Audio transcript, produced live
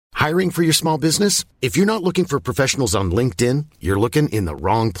Hiring for your small business? If you're not looking for professionals on LinkedIn, you're looking in the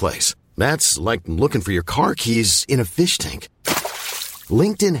wrong place. That's like looking for your car keys in a fish tank.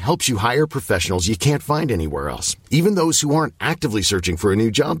 LinkedIn helps you hire professionals you can't find anywhere else, even those who aren't actively searching for a new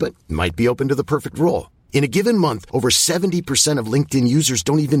job but might be open to the perfect role. In a given month, over 70% of LinkedIn users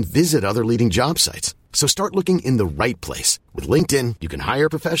don't even visit other leading job sites. So start looking in the right place. With LinkedIn, you can hire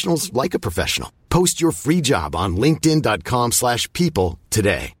professionals like a professional. Post your free job on linkedin.com/people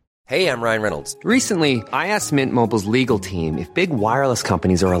today. Hey, I'm Ryan Reynolds. Recently, I asked Mint Mobile's legal team if big wireless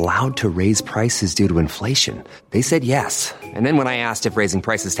companies are allowed to raise prices due to inflation. They said yes. And then when I asked if raising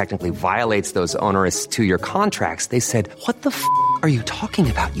prices technically violates those onerous two-year contracts, they said, what the f*** are you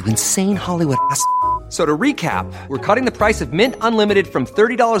talking about, you insane Hollywood ass f- So to recap, we're cutting the price of Mint Unlimited from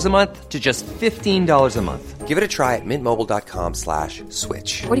 $30 a month to just $15 a month. Give it a try at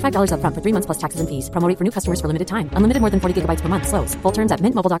mintmobile.com/switch. $45 up front for 3 months plus taxes and fees. Promo rate for new customers for limited time. Unlimited more than 40 gigabytes per month. Slows full terms at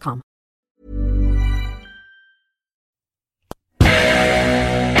mintmobile.com.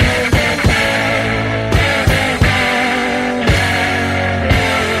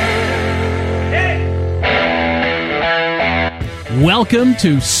 Welcome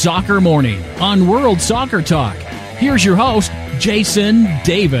to Soccer Morning on World Soccer Talk. Here's your host, Jason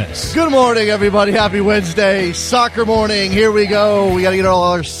Davis. Good morning, everybody. Happy Wednesday. Soccer Morning. Here we go. We got to get all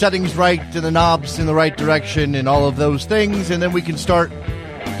our settings right and the knobs in the right direction and all of those things, and then we can start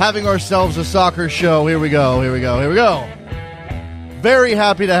having ourselves a soccer show. Here we go. Very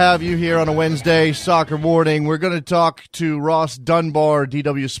happy to have you here on a Wednesday, Soccer Morning. We're going to talk to Ross Dunbar,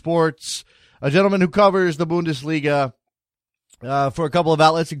 DW Sports, a gentleman who covers the Bundesliga for a couple of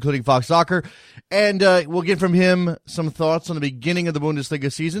outlets, including Fox Soccer. And we'll get from him some thoughts on the beginning of the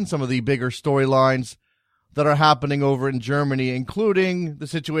Bundesliga season, some of the bigger storylines that are happening over in Germany, including the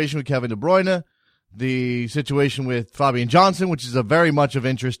situation with Kevin De Bruyne, the situation with Fabian Johnson, which is a very much of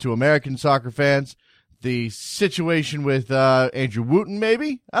interest to American soccer fans, the situation with Andrew Wooten,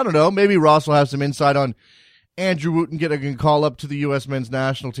 maybe. I don't know. Maybe Ross will have some insight on Andrew Wooten getting a call up to the U.S. men's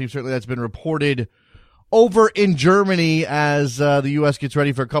national team. Certainly that's been reported over in Germany as the U.S. gets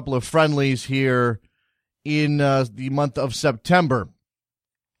ready for a couple of friendlies here in the month of September.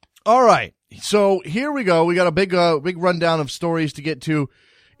 All right, so here we go. We got a big rundown of stories to get to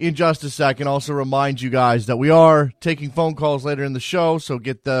in just a second. Also remind you guys that we are taking phone calls later in the show, so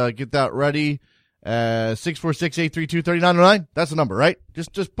get that ready. 646-832-3909. That's the number, right?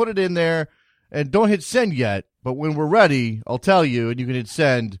 Just put it in there, and don't hit send yet. But when we're ready, I'll tell you, and you can hit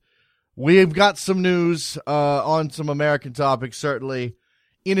send. We've got some news on some American topics, certainly,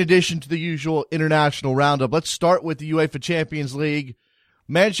 in addition to the usual international roundup. Let's start with the UEFA Champions League.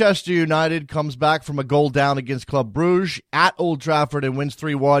 Manchester United comes back from a goal down against Club Brugge at Old Trafford and wins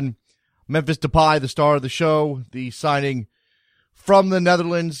 3-1. Memphis Depay, the star of the show, the signing from the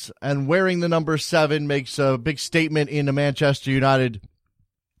Netherlands and wearing the number 7, makes a big statement in the Manchester United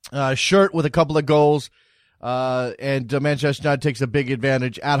shirt with a couple of goals. And Manchester United takes a big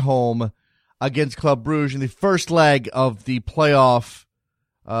advantage at home against Club Brugge in the first leg of the playoff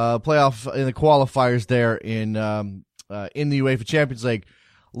in the qualifiers there in the UEFA Champions League.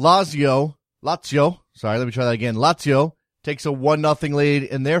 Lazio takes a 1-0 lead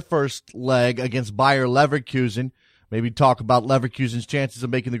in their first leg against Bayer Leverkusen. Maybe talk about Leverkusen's chances of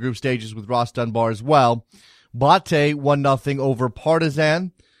making the group stages with Ross Dunbar as well. Bate 1-0 over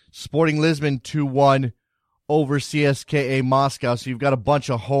Partizan. Sporting Lisbon 2-1 over CSKA Moscow. So you've got a bunch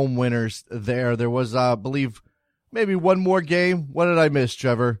of home winners there. There was, I believe, maybe one more game. What did I miss,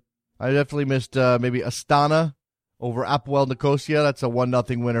 Trevor? I definitely missed maybe Astana over Apoel Nicosia. That's a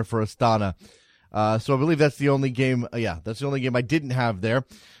 1-0 winner for Astana. So I believe that's the only game. That's the only game I didn't have there.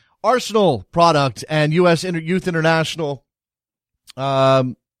 Arsenal product and U.S. Youth International.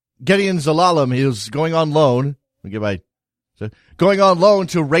 Gideon Zelalem, he was going on loan. Going on loan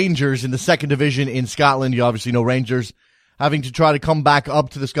to Rangers in the second division in Scotland. You obviously know Rangers having to try to come back up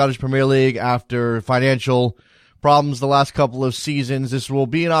to the Scottish Premier League after financial problems the last couple of seasons. This will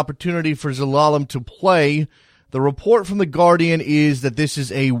be an opportunity for Zelalem to play. The report from The Guardian is that this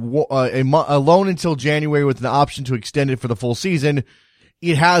is a loan until January with an option to extend it for the full season.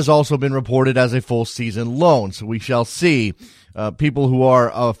 It has also been reported as a full season loan, so we shall see. People who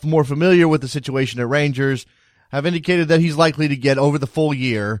are more familiar with the situation at Rangers have indicated that he's likely to get over the full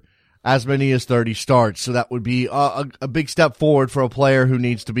year as many as 30 starts. So that would be a big step forward for a player who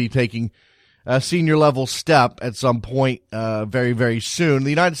needs to be taking a senior level step at some point very, very soon. The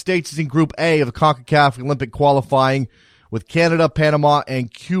United States is in Group A of the CONCACAF Olympic qualifying with Canada, Panama,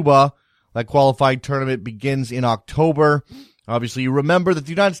 and Cuba. That qualifying tournament begins in October. Obviously, you remember that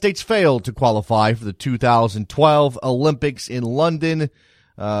the United States failed to qualify for the 2012 Olympics in London.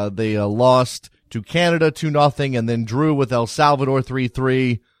 They lost to Canada 2-0 and then drew with El Salvador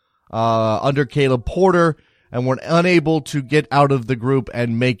 3-3 under Caleb Porter, and were unable to get out of the group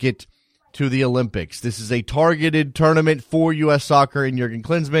and make it to the Olympics. This is a targeted tournament for U.S. Soccer and Jurgen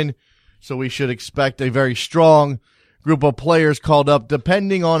Klinsmann, so we should expect a very strong group of players called up,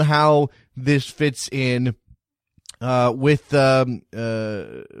 depending on how this fits in with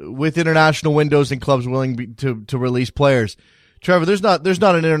international windows and clubs willing to release players. Trevor, there's not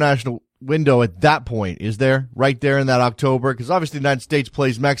an international window at that point, is there? Right there in that October, because obviously the United States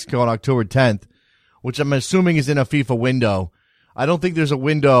plays Mexico on October 10th, which I'm assuming is in a FIFA window. I don't think there's a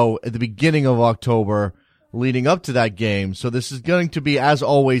window at the beginning of October leading up to that game. So this is going to be, as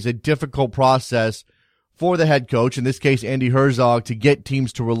always, a difficult process for the head coach, in this case Andy Herzog, to get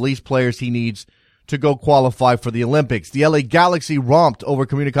teams to release players he needs to go qualify for the Olympics. The LA Galaxy romped over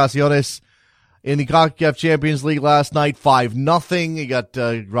Comunicaciones in the CONCACAF Champions League last night, 5-0. You got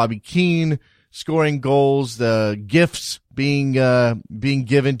Robbie Keane scoring goals, the gifts being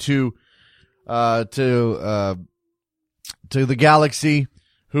given to the Galaxy,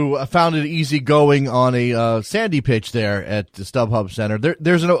 who found it easy going on a sandy pitch there at the StubHub Center.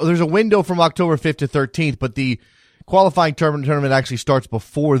 There's a window from October 5th to 13th, but the qualifying tournament actually starts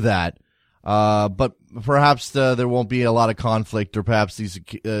before that. But perhaps there won't be a lot of conflict, or perhaps they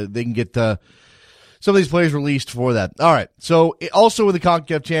can get some of these players released for that. All right. So also in the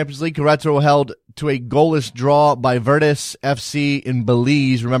CONCACAF Champions League, Querétaro held to a goalless draw by Verdes FC in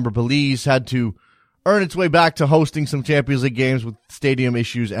Belize. Remember, Belize had to earn its way back to hosting some Champions League games with stadium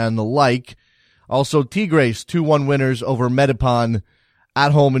issues and the like. Also, Tigres 2-1 winners over Medipan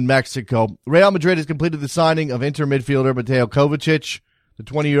at home in Mexico. Real Madrid has completed the signing of Inter midfielder Mateo Kovacic. The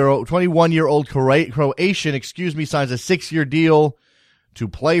 21-year-old Croatian, signs a 6-year deal to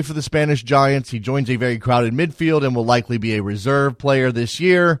play for the Spanish Giants. He joins a very crowded midfield and will likely be a reserve player this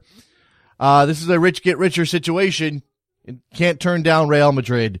year. This is a rich get richer situation. It can't turn down Real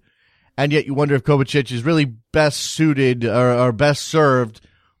Madrid. And yet you wonder if Kovacic is really best suited or best served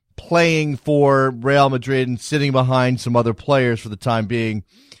playing for Real Madrid and sitting behind some other players for the time being.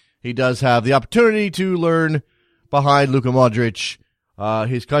 He does have the opportunity to learn behind Luka Modric,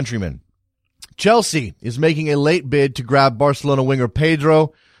 his countryman. Chelsea is making a late bid to grab Barcelona winger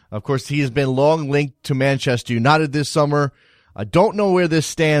Pedro. Of course, he has been long linked to Manchester United this summer. I don't know where this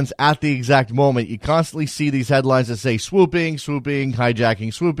stands at the exact moment. You constantly see these headlines that say swooping,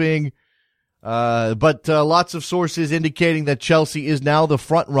 hijacking, swooping. But lots of sources indicating that Chelsea is now the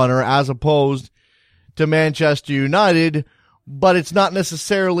front runner as opposed to Manchester United. But it's not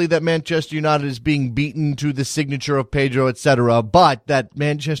necessarily that Manchester United is being beaten to the signature of Pedro, etc., but that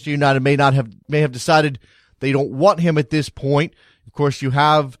Manchester United may have decided they don't want him at this point. Of course, you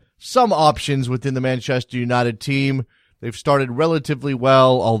have some options within the Manchester United team. They've started relatively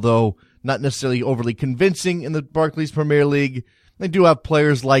well, although not necessarily overly convincing in the Barclays Premier League. They do have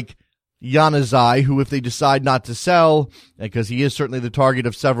players like Januzaj, who, if they decide not to sell, because he is certainly the target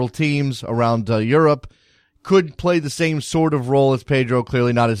of several teams around Europe, could play the same sort of role as Pedro,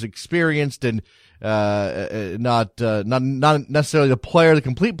 clearly not as experienced and not necessarily the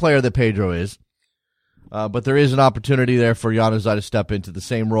complete player that Pedro is. But there is an opportunity there for Januzaj to step into the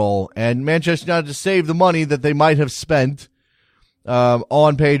same role, and Manchester United to save the money that they might have spent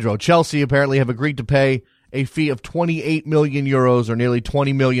on Pedro. Chelsea apparently have agreed to pay a fee of 28 million euros or nearly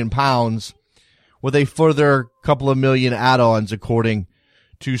 20 million pounds, with a further couple of million add-ons, according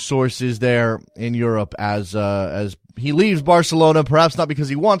to sources there in Europe, as he leaves Barcelona, perhaps not because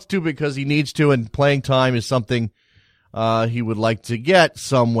he wants to, because he needs to, and playing time is something he would like to get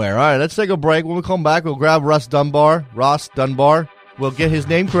somewhere. All right, let's take a break. When we come back, we'll grab Ross Dunbar. We'll get his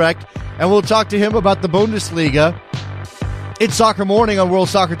name correct, and we'll talk to him about the Bundesliga. It's Soccer Morning on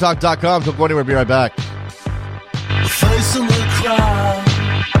WorldSoccerTalk.com. Don't go anywhere. Be right back. Face in the crowd,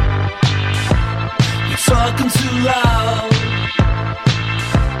 you're talking too loud.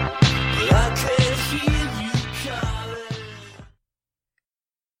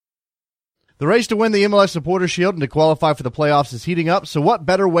 The race to win the MLS Supporters Shield and to qualify for the playoffs is heating up, so what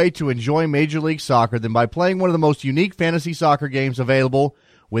better way to enjoy Major League Soccer than by playing one of the most unique fantasy soccer games available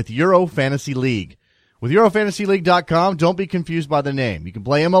with Euro Fantasy League. With EuroFantasyLeague.com, don't be confused by the name. You can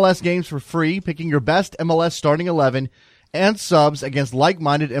play MLS games for free, picking your best MLS starting 11 and subs against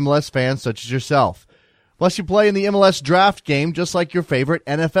like-minded MLS fans such as yourself. Plus, you play in the MLS draft game just like your favorite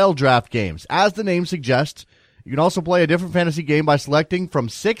NFL draft games. As the name suggests, you can also play a different fantasy game by selecting from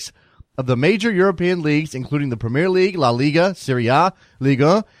 6 of the major European leagues, including the Premier League, La Liga, Serie A, Ligue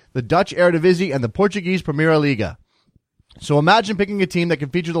 1, the Dutch Eredivisie, and the Portuguese Primeira Liga. So imagine picking a team that can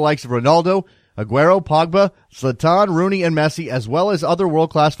feature the likes of Ronaldo, Aguero, Pogba, Zlatan, Rooney, and Messi, as well as other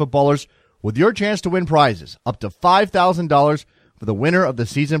world-class footballers, with your chance to win prizes, up to $5,000 for the winner of the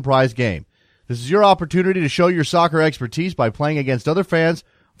season prize game. This is your opportunity to show your soccer expertise by playing against other fans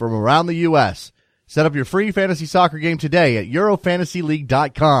from around the U.S. Set up your free fantasy soccer game today at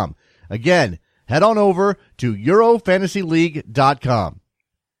EuroFantasyLeague.com. Again, head on over to EuroFantasyLeague.com.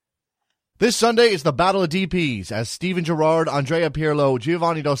 This Sunday is the Battle of DPs as Steven Gerrard, Andrea Pirlo,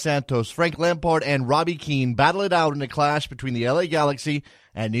 Giovanni Dos Santos, Frank Lampard, and Robbie Keane battle it out in a clash between the LA Galaxy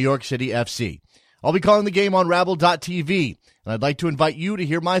and New York City FC. I'll be calling the game on Rabble.tv, and I'd like to invite you to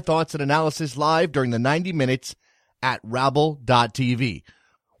hear my thoughts and analysis live during the 90 minutes at Rabble.tv.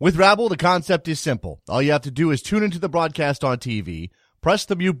 With Rabble, the concept is simple. All you have to do is tune into the broadcast on TV, press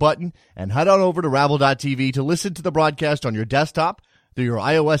the mute button, and head on over to Rabble.tv to listen to the broadcast on your desktop, through your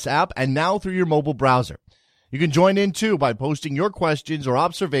iOS app, and now through your mobile browser. You can join in, too, by posting your questions or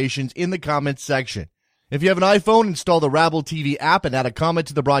observations in the comments section. If you have an iPhone, install the Rabble TV app and add a comment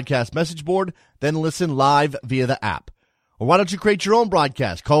to the broadcast message board, then listen live via the app. Or why don't you create your own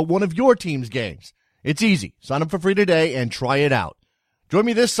broadcast? Call one of your team's games. It's easy. Sign up for free today and try it out. Join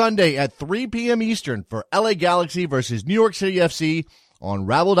me this Sunday at 3 p.m. Eastern for LA Galaxy versus New York City FC on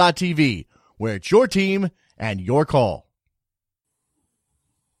Rabble.tv, where it's your team and your call.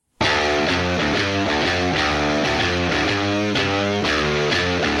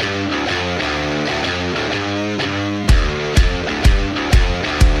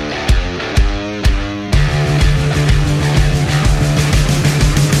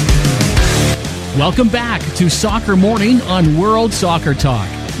 Welcome back to Soccer Morning on World Soccer Talk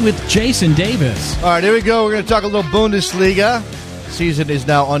with Jason Davis. All right, here we go. We're going to talk a little Bundesliga. Season is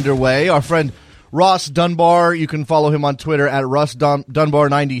now underway. Our friend Ross Dunbar, you can follow him on Twitter at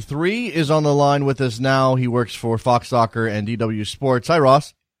RussDunbar93, is on the line with us now. He works for Fox Soccer and DW Sports. Hi,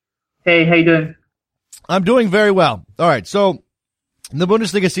 Ross. Hey, how you doing? I'm doing very well. All right, so the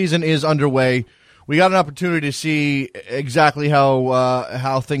Bundesliga season is underway. We got an opportunity to see exactly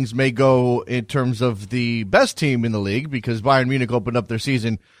how things may go in terms of the best team in the league, because Bayern Munich opened up their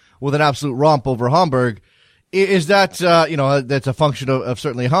season with an absolute romp over Hamburg. Is that that's a function of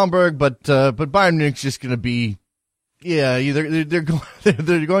certainly Hamburg, but Bayern Munich's just going to be they're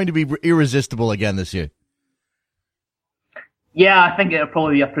going to be irresistible again this year. Yeah, I think it'll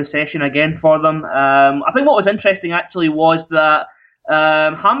probably be a procession again for them. I think what was interesting actually was that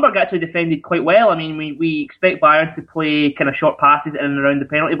Hamburg actually defended quite well. I mean, we expect Bayern to play kind of short passes in and around the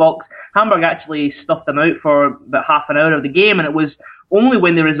penalty box. Hamburg actually stuffed them out for about half an hour of the game, and it was only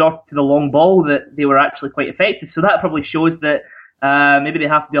when they resorted to the long ball that they were actually quite effective. So that probably shows that maybe they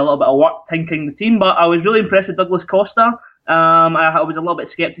have to do a little bit of work tinkering the team. But I was really impressed with Douglas Costa. I was a little bit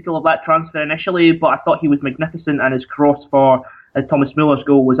sceptical of that transfer initially, but I thought he was magnificent, and his cross for Thomas Muller's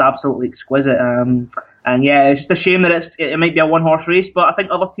goal was absolutely exquisite. And yeah, it's just a shame that it might be a one-horse race, but I think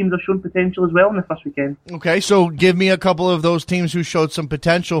other teams have shown potential as well in the first weekend. Okay, so give me a couple of those teams who showed some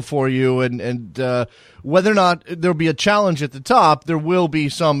potential for you, and whether or not there'll be a challenge at the top, there will be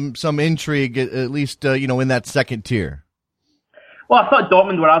some intrigue, at least in that second tier. Well, I thought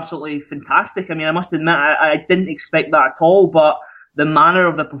Dortmund were absolutely fantastic. I mean, I must admit, I didn't expect that at all, but the manner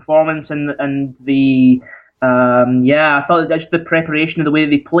of the performance and the I thought that just the preparation of the way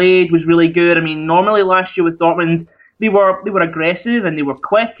they played was really good. I mean, normally last year with Dortmund, they were aggressive and they were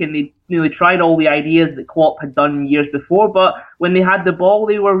quick, and they tried all the ideas that Klopp had done years before. But when they had the ball,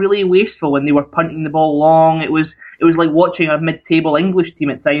 they were really wasteful and they were punting the ball long. It was like watching a mid-table English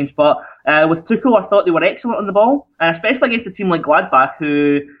team at times. But with Tuchel, I thought they were excellent on the ball, and especially against a team like Gladbach,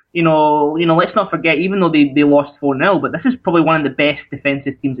 who let's not forget, even though they lost 4-0, but this is probably one of the best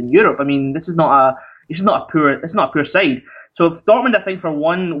defensive teams in Europe. I mean, it's not a pure side. So if Dortmund, I think, for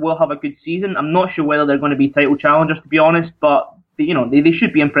one, will have a good season. I'm not sure whether they're going to be title challengers, to be honest, but they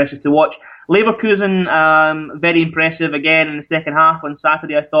should be impressive to watch. Leverkusen, very impressive again in the second half on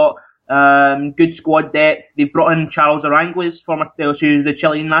Saturday, I thought. Good squad depth. They've brought in Charles Aranguiz, who's the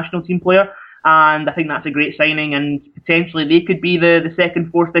Chilean national team player, and I think that's a great signing, and potentially they could be the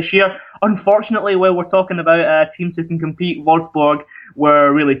second force this year. Unfortunately, while we're talking about teams who can compete, Wolfsburg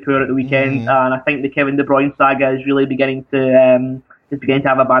were really poor at the weekend, and I think the Kevin De Bruyne saga is really beginning to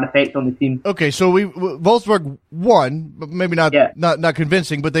have a bad effect on the team. Okay, so Wolfsburg won, but maybe not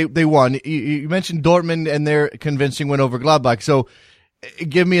convincing, but they won. You mentioned Dortmund and their convincing win over Gladbach. So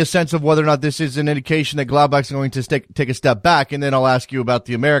give me a sense of whether or not this is an indication that Gladbach's going to take a step back, and then I'll ask you about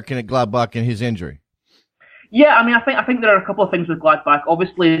the American at Gladbach and his injury. Yeah, I mean, I think there are a couple of things with Gladbach.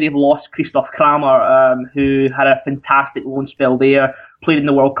 Obviously, they've lost Christoph Kramer, who had a fantastic loan spell there, played in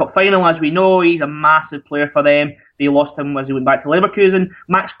the World Cup final, as we know. He's a massive player for them. They lost him as he went back to Leverkusen.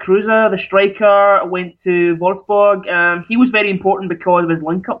 Max Kruse, the striker, went to Wolfsburg. He was very important because of his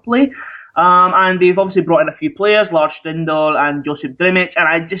link-up play. And they've obviously brought in a few players, Lars Stindl and Josip Drmic, and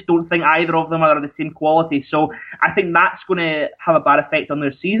I just don't think either of them are of the same quality. So I think that's going to have a bad effect on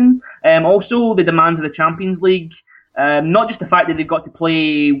their season. Also, the demands of the Champions League, not just the fact that they've got to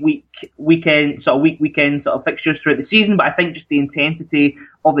play weekend sort of fixtures throughout the season, but I think just the intensity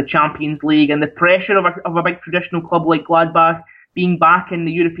of the Champions League and the pressure of a big traditional club like Gladbach being back in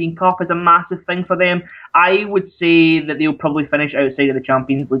the European Cup is a massive thing for them. I would say that they'll probably finish outside of the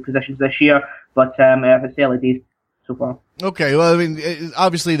Champions League positions this year, but it's early days so far. Okay, well, I mean,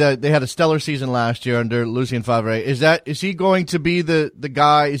 obviously they had a stellar season last year under Lucien Favre. Is he going to be the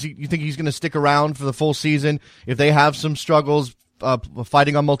guy? You think he's going to stick around for the full season if they have some struggles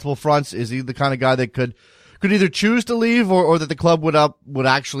fighting on multiple fronts? Is he the kind of guy that could either choose to leave or that the club would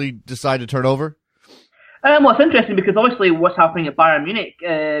actually decide to turn over? Well, it's interesting because obviously what's happening at Bayern Munich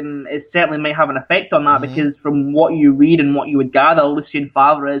it certainly might have an effect on that, because from what you read and what you would gather, Lucien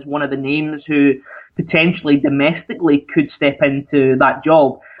Favre is one of the names who potentially domestically could step into that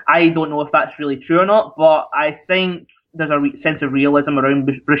job. I don't know if that's really true or not, but I think there's a sense of realism around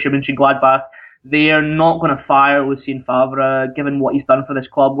Borussia Mönchengladbach. They are not going to fire Lucien Favre given what he's done for this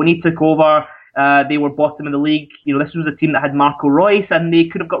club. When he took over, they were bottom of the league. This was a team that had Marco Reus, and they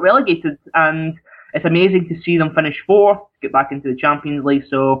could have got relegated, and it's amazing to see them finish fourth, get back into the Champions League.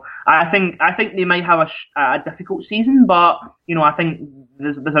 So I think they might have a difficult season, but I think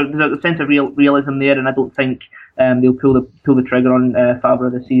there's a sense of realism there, and I don't think they'll pull the trigger on Favre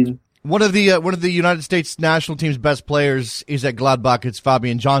this season. One of the United States national team's best players is at Gladbach. It's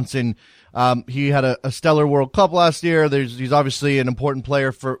Fabian Johnson. He had a stellar World Cup last year. He's obviously an important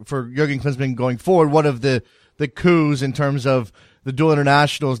player for Jurgen Klinsmann going forward. One of the coups in terms of the dual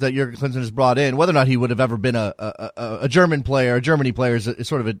internationals that Jurgen Klinsmann has brought in. Whether or not he would have ever been a German player, a Germany player is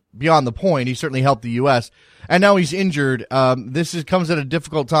sort of beyond the point. He certainly helped the U.S. And now he's injured. This comes at a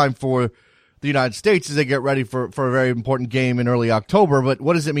difficult time for the United States as they get ready for a very important game in early October. But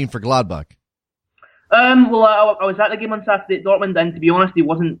what does it mean for Gladbach? Well, I was at the game on Saturday at Dortmund, and to be honest, he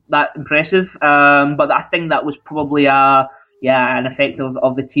wasn't that impressive. But I think that was probably an effect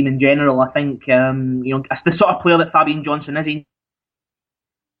of the team in general. I think it's the sort of player that Fabian Johnson is.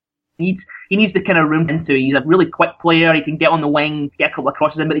 He needs the kind of room into. He's a really quick player. He can get on the wing, get a couple of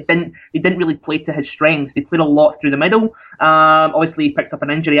crosses in, but they didn't really play to his strengths. They played a lot through the middle. Obviously, he picked up an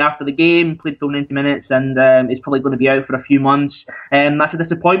injury after the game, played full 90 minutes, and is probably going to be out for a few months. That's a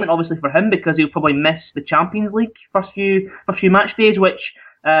disappointment, obviously, for him, because he'll probably miss the Champions League first few match days, which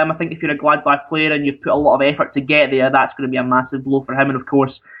I think if you're a Gladbach player and you've put a lot of effort to get there, that's going to be a massive blow for him. And of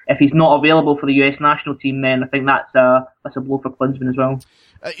course, if he's not available for the US national team, then I think that's a blow for Klinsmann as well.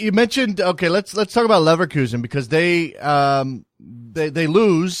 You mentioned, okay, let's talk about Leverkusen, because they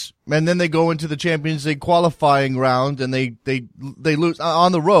lose and then they go into the Champions League qualifying round and they lose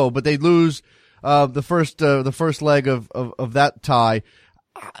on the road, but they lose the first leg of that tie.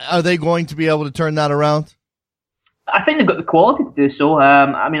 Are they going to be able to turn that around? I think they've got the quality to do so.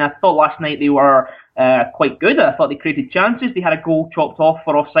 I thought last night they were quite good. I thought they created chances. They had a goal chopped off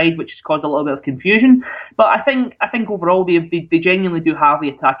for offside, which has caused a little bit of confusion. But I think overall they genuinely do have the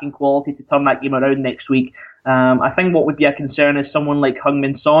attacking quality to turn that game around next week. I think what would be a concern is someone like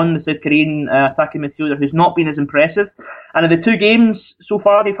Heung-min Son, the South Korean attacking midfielder, who's not been as impressive. And in the two games so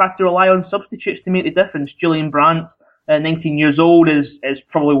far, they've had to rely on substitutes to make the difference. Julian Brandt, 19 years old, is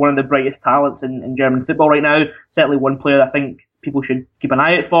probably one of the brightest talents in German football right now. Certainly one player I think people should keep an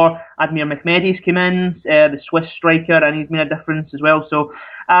eye out for. Admir Mehmedi's come in, the Swiss striker, and he's made a difference as well. So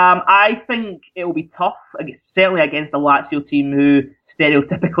I think it will be tough, certainly against the Lazio team, who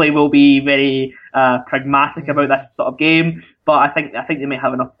stereotypically will be very pragmatic about this sort of game. But I think they may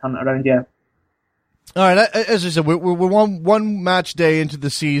have enough to turn it around, yeah. All right, as I said, we're one match day into the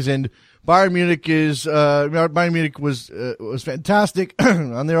season. Bayern Munich was fantastic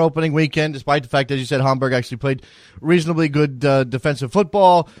on their opening weekend, despite the fact, as you said, Hamburg actually played reasonably good defensive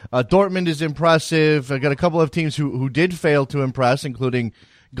football. Dortmund is impressive. I got a couple of teams who did fail to impress, including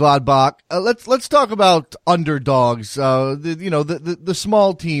Gladbach. Let's talk about underdogs. The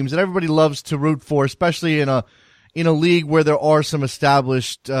small teams that everybody loves to root for, especially in a league where there are some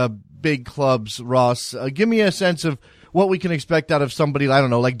established big clubs. Ross, give me a sense of what we can expect out of somebody, I don't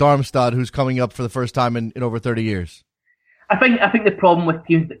know, like Darmstadt, who's coming up for the first time in over 30 years. I think the problem with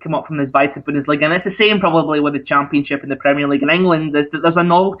teams that come up from the Zweite Bundesliga, and it's the same probably with the Championship and the Premier League in England, is that there's a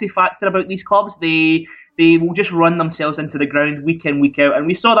novelty factor about these clubs. They they will just run themselves into the ground week in, week out. And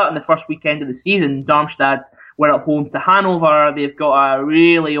we saw that in the first weekend of the season. Darmstadt were at home to Hanover. They've got a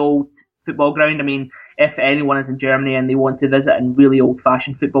really old football ground. I mean, if anyone is in Germany and they want to visit a really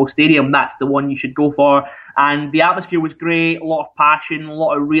old-fashioned football stadium, that's the one you should go for. And the atmosphere was great, a lot of passion, a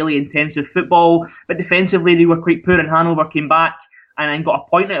lot of really intensive football. But defensively, they were quite poor, and Hanover came back and got a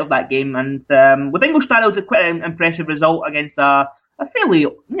point out of that game. And with Ingolstadt, it was quite an impressive result against a fairly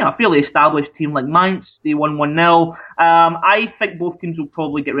established team like Mainz. They won 1-0. I think both teams will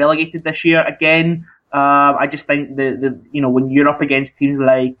probably get relegated this year again. I just think when you're up against teams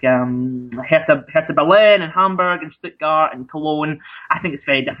like Hertha Berlin and Hamburg and Stuttgart and Cologne, I think it's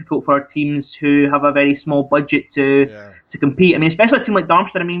very difficult for teams who have a very small budget to compete. I mean, especially a team like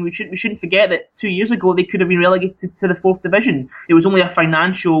Darmstadt. I mean, we shouldn't forget that 2 years ago they could have been relegated to the 4th division. It was only a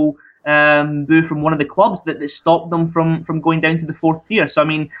financial boo from one of the clubs that stopped them from going down to the 4th tier. So, I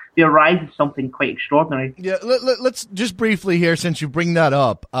mean, their rise is something quite extraordinary. Yeah, let's just briefly here, since you bring that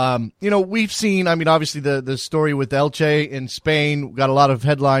up. We've seen, I mean, obviously the story with Elche in Spain got a lot of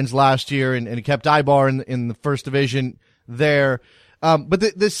headlines last year, and it kept Eibar in the 1st division there. But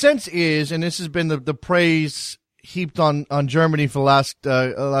the sense is, and this has been the praise heaped on Germany for the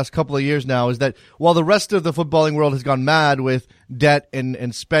last couple of years now, is that while the rest of the footballing world has gone mad with debt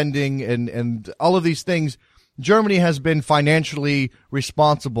and spending and all of these things, Germany has been financially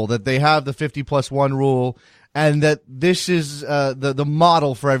responsible, that they have the 50+1 rule, and that this is the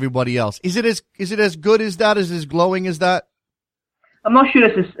model for everybody else. Is it as good as that? Is it as glowing as that? I'm not sure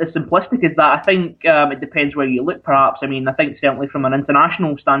it's as simplistic as that. I think it depends where you look, perhaps. I mean, I think certainly from an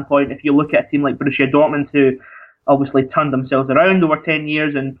international standpoint, if you look at a team like Borussia Dortmund, who obviously turned themselves around over 10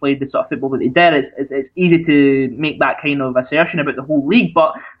 years and played the sort of football that they did, it's easy to make that kind of assertion about the whole league,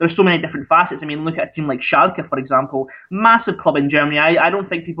 but there's so many different facets. I mean, look at a team like Schalke, for example, massive club in Germany. I don't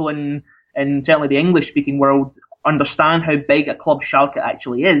think people in certainly the English-speaking world understand how big a club Schalke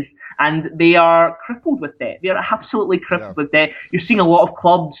actually is, and they are crippled with debt. They are absolutely crippled with debt. You're seeing a lot of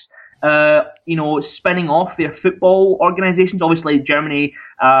clubs spinning off their football organizations. Obviously, Germany,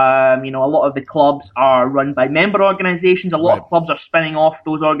 a lot of the clubs are run by member organizations. A lot of clubs are spinning off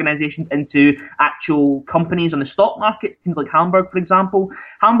those organizations into actual companies on the stock market. Things like Hamburg, for example.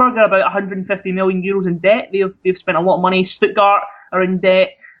 Hamburg are about 150 million euros in debt. They've spent a lot of money. Stuttgart are in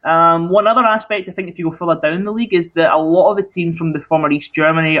debt. One other aspect, I think, if you go further down the league, is that a lot of the teams from the former East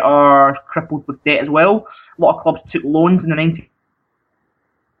Germany are crippled with debt as well. A lot of clubs took loans in the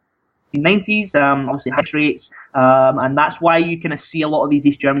 1990s, obviously high rates, and that's why you kind of see a lot of these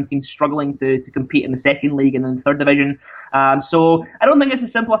East German teams struggling to compete in the second league and in the 3rd division. So I don't think it's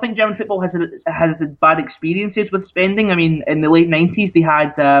as simple. I think German football has bad experiences with spending. I mean, in the late 90s, they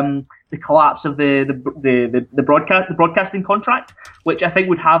had the collapse of the broadcasting contract, which I think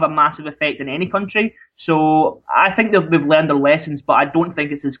would have a massive effect in any country. So I think they've learned their lessons, but I don't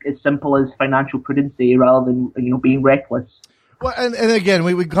think it's as simple as financial prudency rather than being reckless. Well, and again,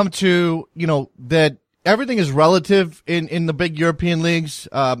 we come to, that everything is relative in the big European leagues.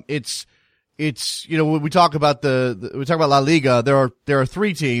 It's when we talk about La Liga, there are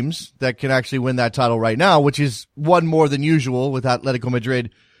 3 teams that can actually win that title right now, which is one more than usual, with Atletico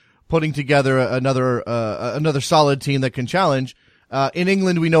Madrid putting together another solid team that can challenge. In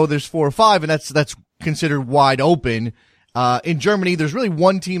England, we know there's 4 or 5, and that's considered wide open. In Germany, there's really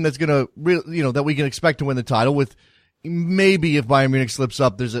one team that's gonna that we can expect to win the title, with maybe if Bayern Munich slips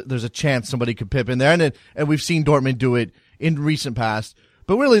up, there's a chance somebody could pip in there, and we've seen Dortmund do it in recent past.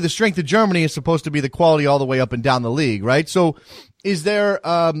 But really, the strength of Germany is supposed to be the quality all the way up and down the league, right? So, is there,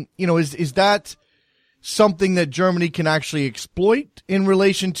 is that something that Germany can actually exploit in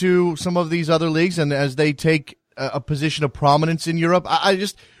relation to some of these other leagues, and as they take a position of prominence in Europe?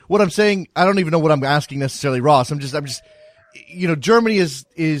 What I'm saying, I don't even know what I'm asking necessarily, Ross. I'm just, Germany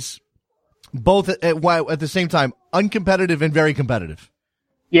is both at the same time uncompetitive and very competitive.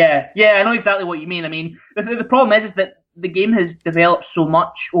 Yeah, I know exactly what you mean. I mean, the problem is that the game has developed so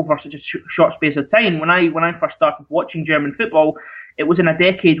much over such a short space of time. When I first started watching German football, it was in a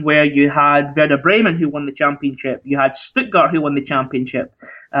decade where you had Werder Bremen, who won the championship. You had Stuttgart, who won the championship.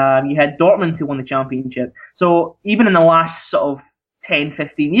 You had Dortmund, who won the championship. So even in the last sort of 10,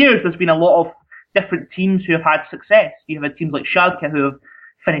 15 years, there's been a lot of different teams who have had success. You have had teams like Schalke, who have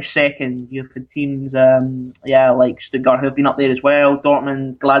finished second. You've had teams, like Stuttgart, who have been up there as well.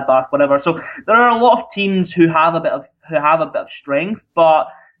 Dortmund, Gladbach, whatever. So there are a lot of teams who have a bit of strength, but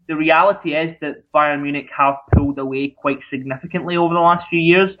the reality is that Bayern Munich have pulled away quite significantly over the last few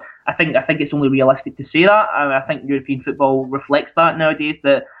years. I think it's only realistic to say that. I think European football reflects that nowadays,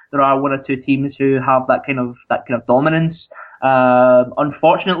 that there are 1 or 2 teams who have that kind of dominance.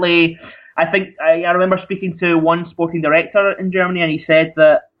 Unfortunately, I think I remember speaking to one sporting director in Germany, and he said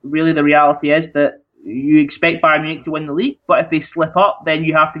that really the reality is that you expect Bayern Munich to win the league, but if they slip up, then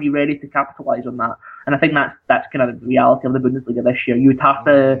you have to be ready to capitalise on that. And I think that's kind of the reality of the Bundesliga this year. You'd have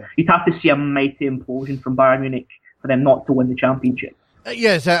to see a mighty implosion from Bayern Munich for them not to win the championship.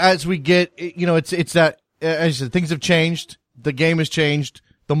 Yes, as we get, it's that, as I said, things have changed. The game has changed.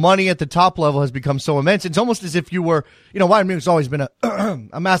 The money at the top level has become so immense. It's almost as if you were, Bayern Munich's always been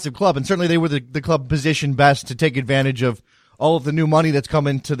a massive club, and certainly they were the club positioned best to take advantage of all of the new money that's come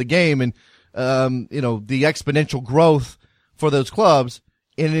into the game and, the exponential growth for those clubs.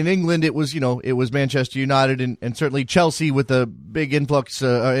 And in England, it was Manchester United and certainly Chelsea with the big influx,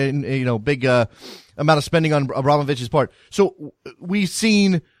 big amount of spending on Abramovich's part. So we've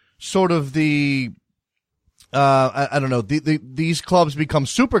seen sort of these clubs become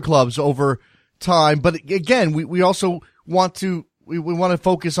super clubs over time. But again, we also want to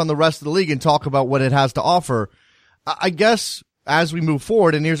focus on the rest of the league and talk about what it has to offer. I guess as we move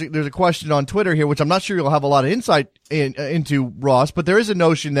forward, and there's a question on Twitter here, which I'm not sure you'll have a lot of insight into, Ross, but there is a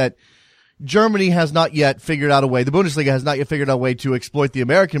notion that Germany has not yet figured out a way, the Bundesliga has not yet figured out a way to exploit the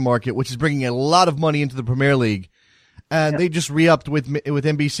American market, which is bringing a lot of money into the Premier League. And they just re-upped with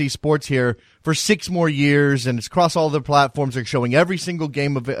NBC Sports here for 6 more years, and it's across all their platforms. They're showing every single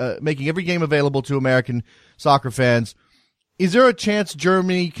game, making every game available to American soccer fans. Is there a chance the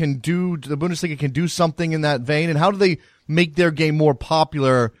Bundesliga can do something in that vein? And how do they make their game more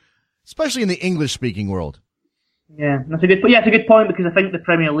popular, especially in the English-speaking world? Yeah, it's a good point, because I think the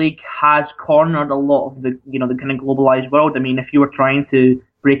Premier League has cornered a lot of the kind of globalized world. I mean, if you were trying to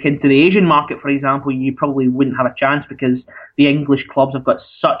break into the Asian market, for example, you probably wouldn't have a chance because the English clubs have got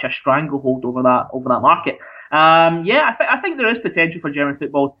such a stranglehold over that market. I think there is potential for German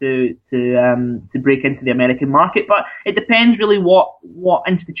football to break into the American market, but it depends really what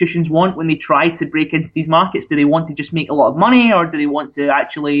institutions want when they try to break into these markets. Do they want to just make a lot of money, or do they want to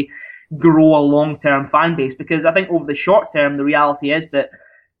actually grow a long-term fan base? Because I think over the short term, the reality is that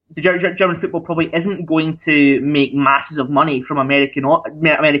the German football probably isn't going to make masses of money from American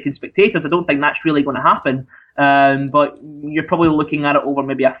spectators. I don't think that's really going to happen. But you're probably looking at it over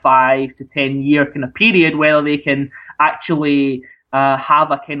maybe a 5 to 10 year kind of period, whether they can actually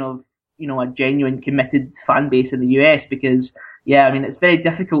have a kind of a genuine committed fan base in the US. Because it's very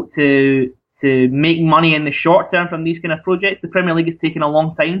difficult to make money in the short term from these kind of projects. The Premier League has taken a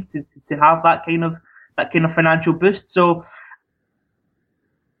long time to have that kind of financial boost. So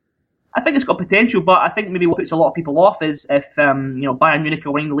I think it's got potential, but I think maybe what puts a lot of people off is if Bayern Munich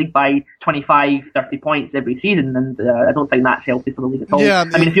are winning the league by 25, 30 points every season, and I don't think that's healthy for the league at all. Yeah,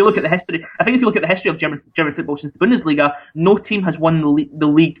 I mean, if you look at the history of German football since the Bundesliga, no team has won the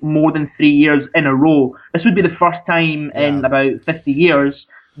league more than 3 years in a row. This would be the first time in about 50 years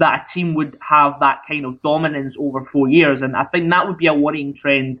that a team would have that kind of dominance over 4 years, and I think that would be a worrying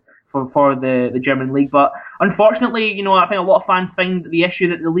trend for the German league. But unfortunately, I think a lot of fans find the issue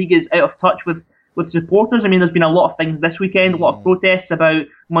that the league is out of touch with supporters. I mean, there's been a lot of things this weekend, a lot of protests about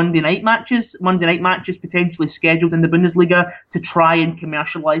Monday night matches potentially scheduled in the Bundesliga to try and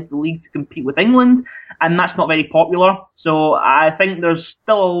commercialise the league to compete with England, and that's not very popular. So I think there's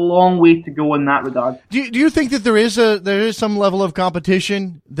still a long way to go in that regard. Do you think that there is some level of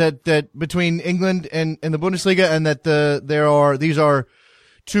competition that between England and the Bundesliga, and that these are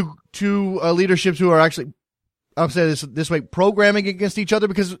two leaderships who are actually, I'll say this way, programming against each other?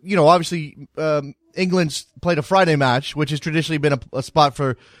 Because, obviously, England's played a Friday match, which has traditionally been a spot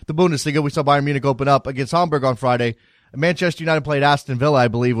for the Bundesliga. We saw Bayern Munich open up against Hamburg on Friday. Manchester United played Aston Villa, I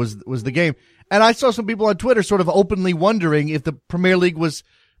believe, was the game. And I saw some people on Twitter sort of openly wondering if the Premier League was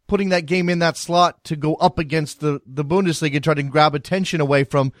putting that game in that slot to go up against the Bundesliga and try to grab attention away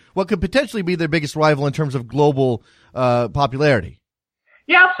from what could potentially be their biggest rival in terms of global popularity.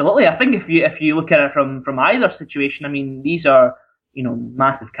 Yeah, absolutely. I think if you look at it from either situation, I mean, these are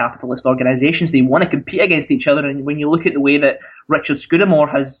massive capitalist organisations. They want to compete against each other, and when you look at the way that Richard Scudamore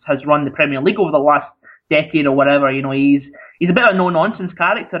has run the Premier League over the last decade or whatever, he's a bit of a no nonsense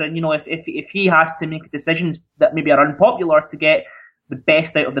character, and if he has to make decisions that maybe are unpopular to get the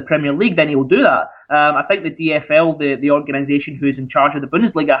best out of the Premier League, then he'll do that. I think the DFL, the organisation who's in charge of the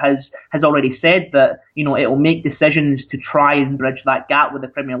Bundesliga, has already said that it will make decisions to try and bridge that gap with the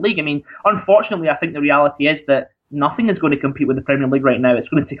Premier League. I mean, unfortunately, I think the reality is that nothing is going to compete with the Premier League right now. It's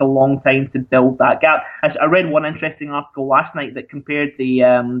going to take a long time to build that gap. I read one interesting article last night that compared the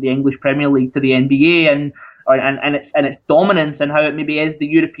English Premier League to the NBA and its dominance, and how it maybe is the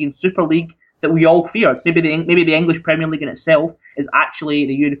European Super League that we all feared. Maybe the English Premier League in itself is actually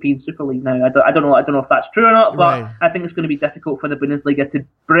the European Super League now. I don't know if that's true or not, but right. I think it's going to be difficult for the Bundesliga to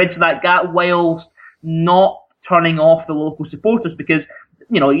bridge that gap whilst not turning off the local supporters, because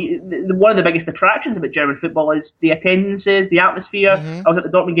one of the biggest attractions about German football is the attendances, the atmosphere. I was at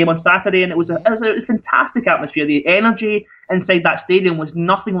the Dortmund game on Saturday, and it was a fantastic atmosphere. The energy inside that stadium was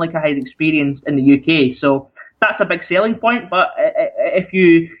nothing like I had experienced in the UK. So that's a big selling point. But if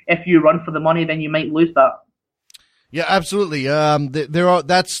you run for the money, then you might lose that. Yeah, absolutely.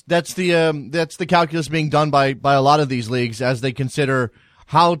 That's the calculus being done by a lot of these leagues as they consider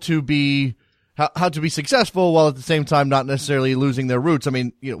how to be successful while at the same time not necessarily losing their roots. I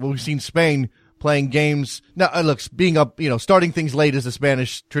mean, we've seen Spain playing games now. Look, being up, starting things late is a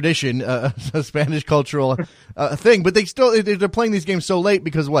Spanish tradition, a Spanish cultural thing. But they're playing these games so late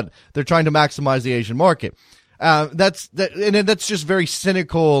because they're trying to maximize the Asian market. And that's just very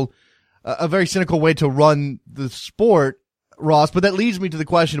cynical. A very cynical way to run the sport, Ross. But that leads me to the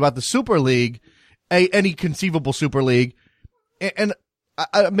question about the Super League, any conceivable Super League. And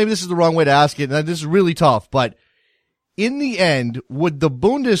maybe this is the wrong way to ask it, and this is really tough, but in the end, would the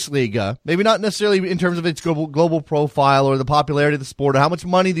Bundesliga, maybe not necessarily in terms of its global profile or the popularity of the sport or how much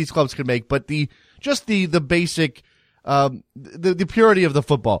money these clubs could make, but the basic, the purity of the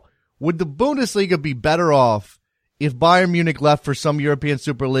football, would the Bundesliga be better off if Bayern Munich left for some European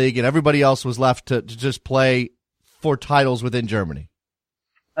Super League and everybody else was left to just play for titles within Germany?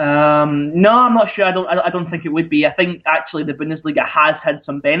 No, I'm not sure. I don't think it would be. I think actually the Bundesliga has had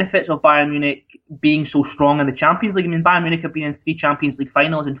some benefits of Bayern Munich being so strong in the Champions League. I mean, Bayern Munich have been in 3 Champions League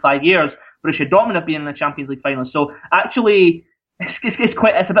finals in 5 years. Borussia Dortmund have been in the Champions League finals. So actually, it's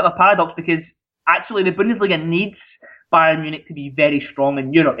a bit of a paradox, because actually the Bundesliga needs Bayern Munich to be very strong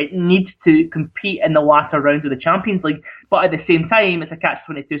in Europe. It needs to compete in the latter rounds of the Champions League, but at the same time, it's a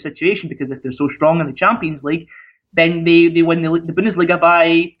catch-22 situation, because if they're so strong in the Champions League, then they win the Bundesliga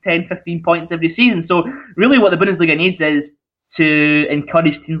by 10, 15 points every season. So really what the Bundesliga needs is to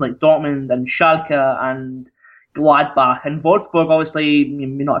encourage teams like Dortmund and Schalke and Gladbach and Wolfsburg, obviously,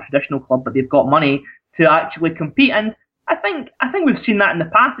 not a traditional club, but they've got money to actually compete. And I think we've seen that in the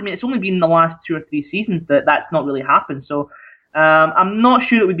past. I mean, it's only been in the last 2 or 3 seasons that that's not really happened. So I'm not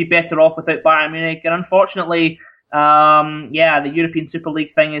sure it would be better off without Bayern Munich. And unfortunately, the European Super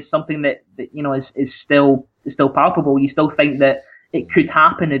League thing is something that is still palpable. You still think that it could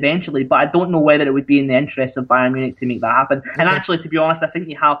happen eventually, but I don't know whether it would be in the interest of Bayern Munich to make that happen. Okay. And actually, to be honest, I think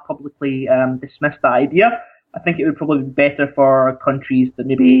they have publicly dismissed that idea. I think it would probably be better for countries that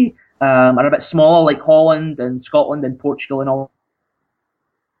maybe are a bit smaller, like Holland and Scotland and Portugal and all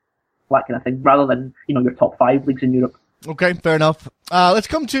that kind of thing, rather than your top 5 leagues in Europe. Okay, fair enough. Let's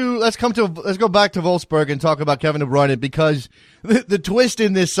go back to Wolfsburg and talk about Kevin De Bruyne, because the twist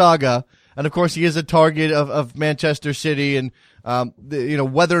in this saga, and of course he is a target of Manchester City, and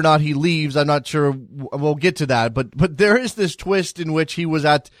whether or not he leaves, I'm not sure. We'll get to that, but there is this twist in which he was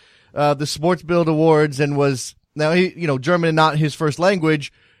at the Sports Bild Awards and was German not his first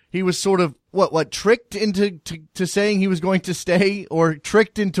language. He was sort of tricked into to saying he was going to stay, or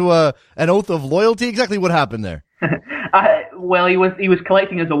tricked into an oath of loyalty. Exactly what happened there? Well, he was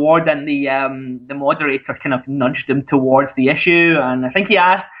collecting his award, and the moderator kind of nudged him towards the issue, and I think he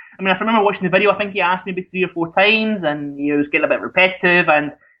asked. I mean, I remember watching the video. I think he asked maybe 3 or 4 times, and he was getting a bit repetitive.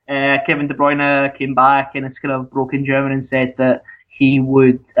 And Kevin De Bruyne came back in his kind of broken German and said that he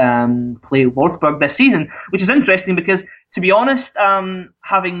would play Wolfsburg this season, which is interesting because, to be honest,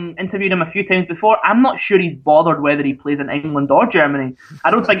 having interviewed him a few times before, I'm not sure he's bothered whether he plays in England or Germany.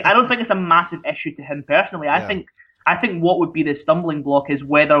 I don't think it's a massive issue to him personally. I think what would be the stumbling block is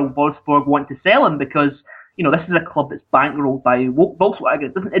whether Wolfsburg want to sell him, because this is a club that's bankrolled by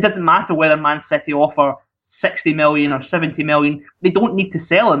Volkswagen. It doesn't matter whether Man City offer 60 million or 70 million. They don't need to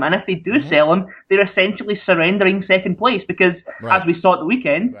sell him, and if they do sell him, they're essentially surrendering second place, because as we saw at the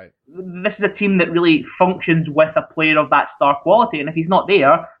weekend. This is a team that really functions with a player of that star quality, and if he's not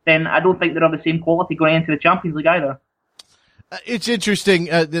there, then I don't think they're of the same quality going into the Champions League either. It's interesting.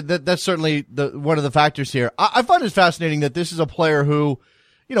 That's certainly one of the factors here. I find it fascinating that this is a player who,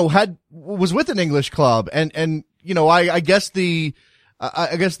 was with an English club, and I guess the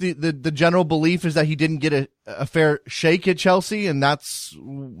general belief is that he didn't get a fair shake at Chelsea, and that's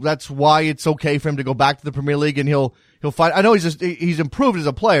why it's okay for him to go back to the Premier League, and he'll find. I know he's improved as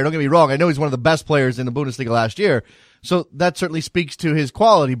a player. Don't get me wrong. I know he's one of the best players in the Bundesliga last year, so that certainly speaks to his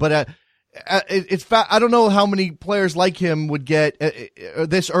quality. But I don't know how many players like him would get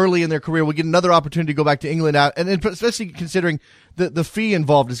this early in their career would get another opportunity to go back to England, and especially considering the fee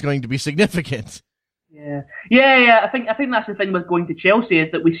involved is going to be significant. Yeah. I think that's the thing with going to Chelsea,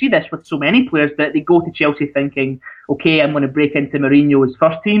 is that we see this with so many players that they go to Chelsea thinking, okay, I'm going to break into Mourinho's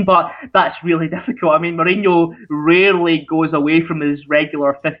first team, but that's really difficult. I mean, Mourinho rarely goes away from his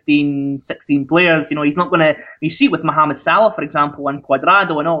regular 15, 16 players. You know, he's not going to. You see it with Mohamed Salah, for example, and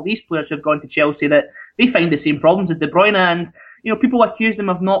Cuadrado, and all these players who have gone to Chelsea that they find the same problems as De Bruyne, and people accuse him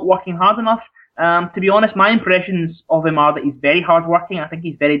of not working hard enough. To be honest, my impressions of him are that he's very hardworking. I think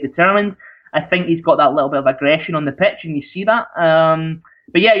he's very determined. I think he's got that little bit of aggression on the pitch, and you see that.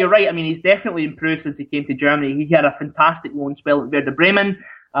 But yeah, you're right. I mean, he's definitely improved since he came to Germany. He had a fantastic loan spell at Werder Bremen.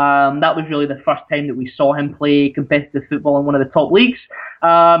 That was really the first time that we saw him play competitive football in one of the top leagues.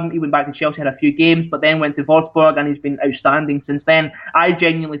 He went back to Chelsea, had a few games, but then went to Wolfsburg, and he's been outstanding since then. I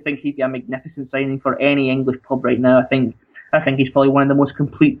genuinely think he'd be a magnificent signing for any English club right now. I think he's probably one of the most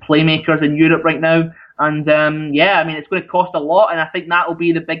complete playmakers in Europe right now. And I mean, it's going to cost a lot, and I think that will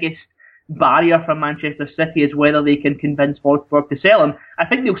be the biggest barrier for Manchester City, is whether they can convince Wolfsburg to sell him. I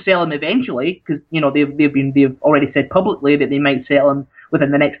think they'll sell him eventually, because they've already said publicly that they might sell him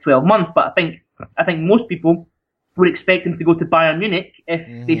within the next 12 months. But I think most people would expect him to go to Bayern Munich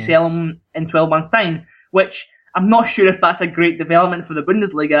if they sell him in 12 months' time. Which I'm not sure if that's a great development for the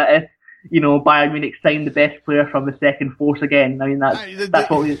Bundesliga. If Bayern Munich signed the best player from the second force again. I mean, that's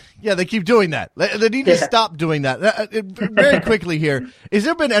what we... Yeah, they keep doing that. They need to stop doing that. Very quickly here, has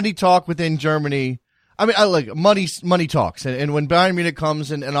there been any talk within Germany? I mean, like money talks. And when Bayern Munich comes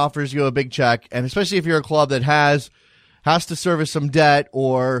and offers you a big check, and especially if you're a club that has to service some debt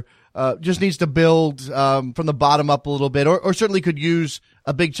or just needs to build from the bottom up a little bit, or certainly could use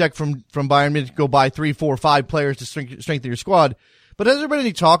a big check from Bayern Munich to go buy 3, 4, 5 players to strengthen your squad. But has there been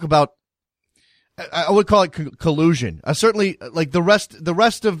any talk about, I would call it collusion? Certainly, like the rest of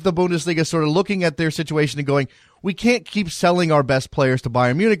the Bundesliga sort of looking at their situation and going, we can't keep selling our best players to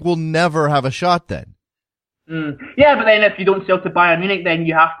Bayern Munich. We'll never have a shot then. Yeah, but then if you don't sell to Bayern Munich, then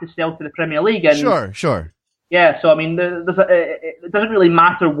you have to sell to the Premier League. And Sure. Yeah, so I mean, it doesn't really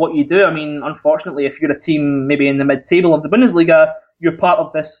matter what you do. I mean, unfortunately, if you're a team maybe in the mid-table of the Bundesliga, you're part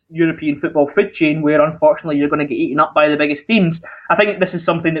of this European football food chain where, unfortunately, you're going to get eaten up by the biggest teams. I think this is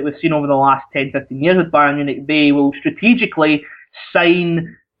something that we've seen over the last 10, 15 years with Bayern Munich. They will strategically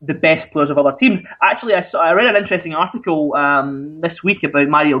sign the best players of other teams. Actually, I read an interesting article this week about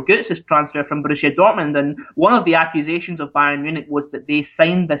Mario Götze's transfer from Borussia Dortmund, and one of the accusations of Bayern Munich was that they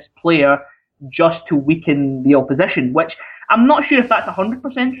signed this player just to weaken the opposition, which I'm not sure if that's 100%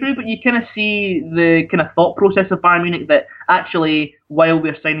 true, but you kind of see the kind of thought process of Bayern Munich that actually, while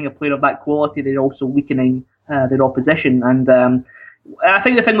we're signing a player of that quality, they're also weakening their opposition. And I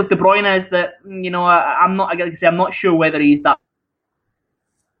think the thing with De Bruyne is that, I'm not sure whether he's that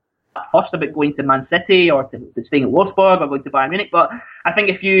fussed about going to Man City or to staying at Wolfsburg or going to Bayern Munich, but I think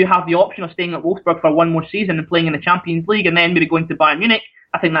if you have the option of staying at Wolfsburg for one more season and playing in the Champions League and then maybe going to Bayern Munich,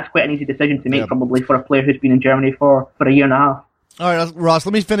 I think that's quite an easy decision to make, probably, for a player who's been in Germany for a year and a half. All right, Ross,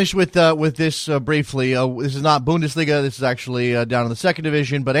 let me finish with this briefly. This is not Bundesliga. This is actually down in the second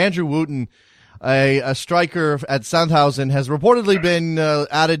division. But Andrew Wooten, a striker at Sandhausen, has reportedly been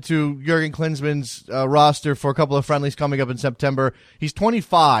added to Jurgen Klinsmann's roster for a couple of friendlies coming up in September. He's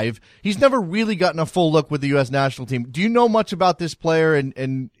 25. He's never really gotten a full look with the U.S. national team. Do you know much about this player?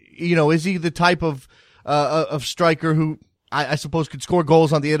 And is he the type of striker who, I suppose, could score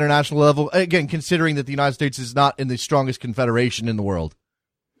goals on the international level, again, considering that the United States is not in the strongest confederation in the world?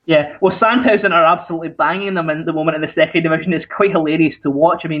 Yeah, well, Sandhausen are absolutely banging them in the moment in the second division. It's quite hilarious to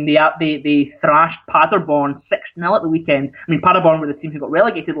watch. I mean, they thrashed Paderborn 6-0 at the weekend. I mean, Paderborn were the team who got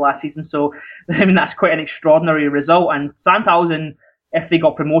relegated last season, so I mean, that's quite an extraordinary result. And Sandhausen, if they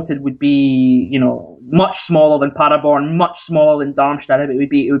got promoted, would be, much smaller than Paderborn, much smaller than Darmstadt. It would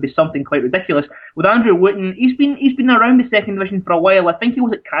be something quite ridiculous. With Andrew Wooten, he's been around the second division for a while. I think he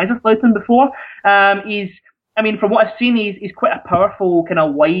was at Kaiserslautern before. From what I've seen, he's quite a powerful kind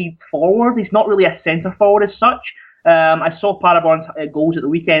of wide forward. He's not really a centre forward as such. I saw Paderborn's goals at the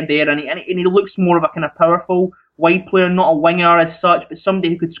weekend there, and he looks more of a kind of powerful wide player, not a winger as such, but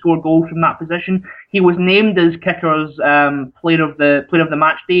somebody who could score goals from that position. He was named as Kicker's player of the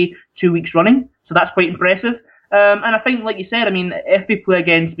match day 2 weeks running, so that's quite impressive. And I think, like you said, if we play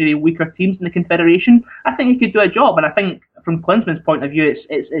against maybe weaker teams in the Confederation, I think he could do a job. And I think from Klinsmann's point of view,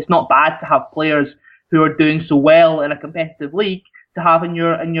 it's not bad to have players who are doing so well in a competitive league to have in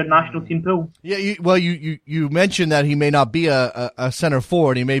your national team pool. Yeah, you mentioned that he may not be a center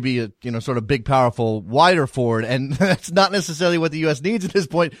forward. He may be a sort of big, powerful, wider forward, and that's not necessarily what the U.S. needs at this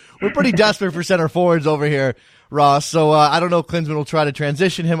point. We're pretty desperate for center forwards over here, Ross. So I don't know if Klinsmann will try to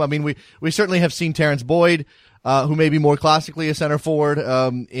transition him. I mean, we certainly have seen Terrence Boyd who may be more classically a center forward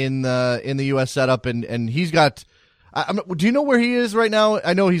in the U.S. setup, and he's got. Do you know where he is right now?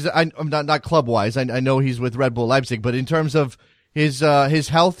 I know I'm not club wise. I know he's with Red Bull Leipzig, but in terms of his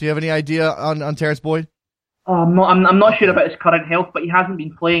health, do you have any idea on Terrence Boyd? I'm not sure about his current health, but he hasn't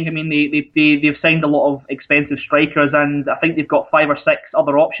been playing. I mean, they've signed a lot of expensive strikers, and I think they've got 5 or 6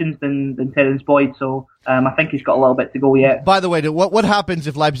 other options than Terrence Boyd. So I think he's got a little bit to go yet. By the way, what happens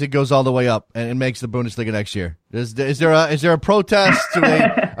if Leipzig goes all the way up and makes the Bundesliga next year? Is there a protest?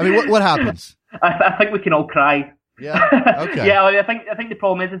 I mean, what happens? I think we can all cry. Yeah. Okay. Yeah, I think the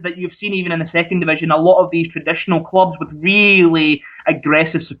problem is that you've seen even in the second division, a lot of these traditional clubs with really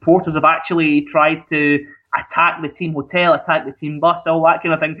aggressive supporters have actually tried to attack the team hotel, attack the team bus, all that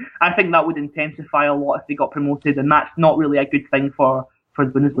kind of thing. I think that would intensify a lot if they got promoted, and that's not really a good thing for the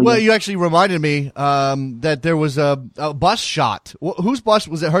Bundesliga. Well, you actually reminded me that there was a bus shot. Whose bus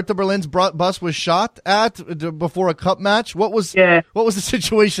was it? Hertha Berlin's bus was shot at before a cup match. What was the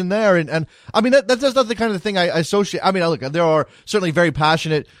situation there? And I mean that's not the kind of thing I associate. I mean, look, there are certainly very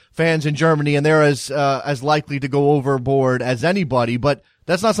passionate fans in Germany, and they're as likely to go overboard as anybody. But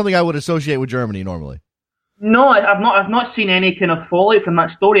that's not something I would associate with Germany normally. No, I've not seen any kind of fallout from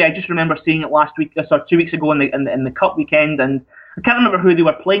that story. I just remember seeing it last week, 2 weeks ago in the cup weekend, and I can't remember who they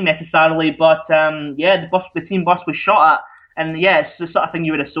were playing necessarily, but the team bus was shot at, and it's the sort of thing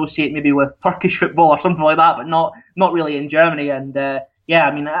you would associate maybe with Turkish football or something like that, but not really in Germany. And I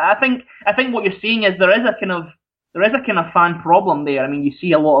mean, I think what you're seeing is there is a kind of fan problem there. I mean, you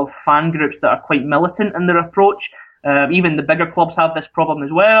see a lot of fan groups that are quite militant in their approach. Even the bigger clubs have this problem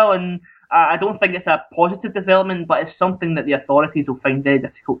as well, and I don't think it's a positive development, but it's something that the authorities will find very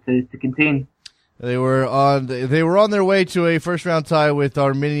difficult to contain. They were on their way to a first round tie with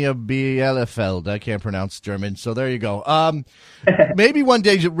Arminia Bielefeld. I can't pronounce German, so there you go. Maybe one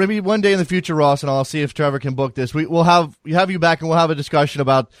day in the future, Ross, and I'll see if Trevor can book this. We'll have you back, and we'll have a discussion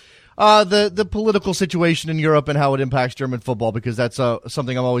about the political situation in Europe and how it impacts German football, because that's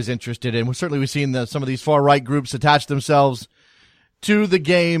something I'm always interested in. We've seen some of these far right groups attach themselves to the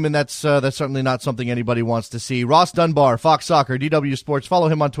game, and that's certainly not something anybody wants to see. Ross Dunbar, Fox Soccer, DW Sports. Follow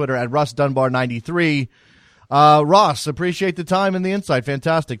him on Twitter at RussDunbar93. Ross, appreciate the time and the insight.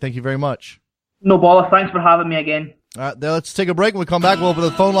 Fantastic. Thank you very much. No bother. Thanks for having me again. All right, let's take a break. When we come back, we'll open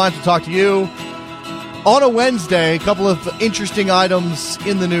the phone lines to talk to you. On a Wednesday, a couple of interesting items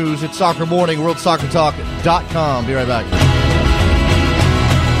in the news. It's Soccer Morning, WorldSoccerTalk.com. Be right back.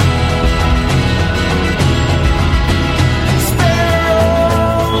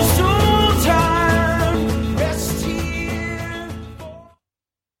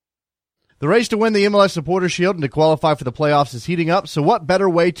 The race to win the MLS Supporters Shield and to qualify for the playoffs is heating up, so what better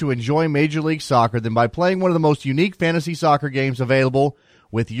way to enjoy Major League Soccer than by playing one of the most unique fantasy soccer games available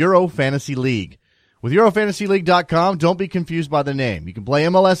with Euro Fantasy League. With EuroFantasyLeague.com, don't be confused by the name. You can play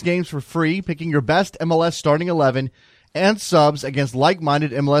MLS games for free, picking your best MLS starting 11 and subs against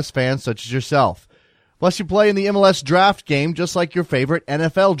like-minded MLS fans such as yourself. Plus, you play in the MLS draft game just like your favorite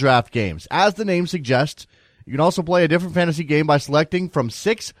NFL draft games. As the name suggests, you can also play a different fantasy game by selecting from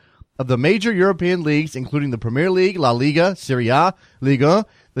 6 of the major European leagues, including the Premier League, La Liga, Serie A, Ligue 1,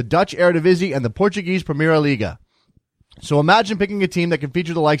 the Dutch Eredivisie, and the Portuguese Primeira Liga. So imagine picking a team that can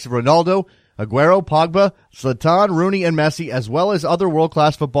feature the likes of Ronaldo, Aguero, Pogba, Zlatan, Rooney, and Messi, as well as other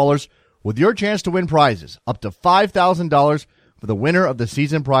world-class footballers, with your chance to win prizes, up to $5,000 for the winner of the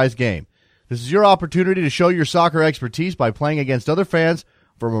season prize game. This is your opportunity to show your soccer expertise by playing against other fans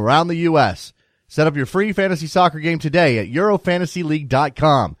from around the U.S. Set up your free fantasy soccer game today at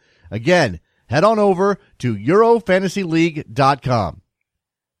EuroFantasyLeague.com. Again, head on over to EuroFantasyLeague.com.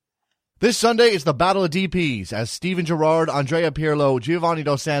 This Sunday is the Battle of DPs as Steven Gerrard, Andrea Pirlo, Giovanni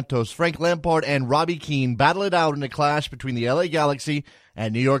Dos Santos, Frank Lampard, and Robbie Keane battle it out in a clash between the LA Galaxy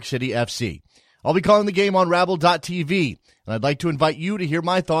and New York City FC. I'll be calling the game on Rabble.tv, and I'd like to invite you to hear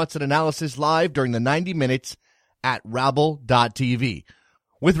my thoughts and analysis live during the 90 minutes at Rabble.tv.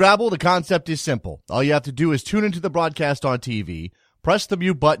 With Rabble, the concept is simple. All you have to do is tune into the broadcast on TV, press the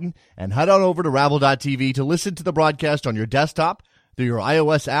mute button, and head on over to Rabble.tv to listen to the broadcast on your desktop, through your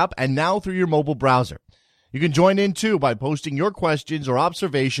iOS app, and now through your mobile browser. You can join in, too, by posting your questions or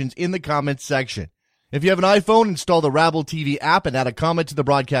observations in the comments section. If you have an iPhone, install the Rabble TV app and add a comment to the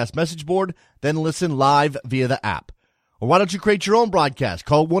broadcast message board, then listen live via the app. Or why don't you create your own broadcast?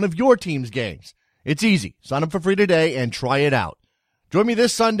 Call one of your team's games. It's easy. Sign up for free today and try it out. Join me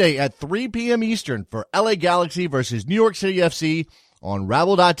this Sunday at 3 p.m. Eastern for LA Galaxy versus New York City FC on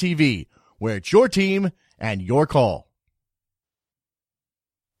Rabble.tv, where it's your team and your call.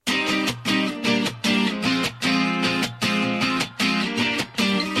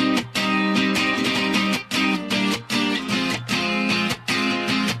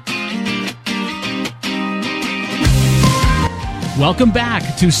 Welcome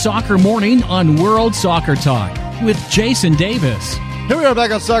back to Soccer Morning on World Soccer Talk with Jason Davis. Here we are back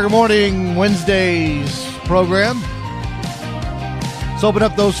on Soccer Morning, Wednesday's program. Let's open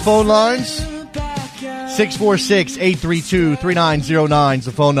up those phone lines. 646-832-3909 is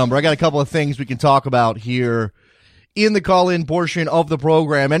the phone number. I got a couple of things we can talk about here in the call-in portion of the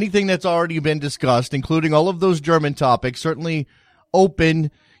program. Anything that's already been discussed, including all of those German topics, certainly open.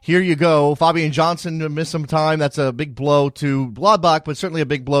 Here you go. Fabian Johnson missed some time. That's a big blow to Gladbach, but certainly a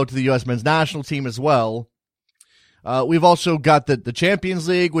big blow to the U.S. men's national team as well. We've also got the Champions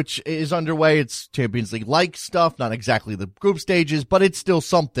League, which is underway. It's Champions League-like stuff, not exactly the group stages, but it's still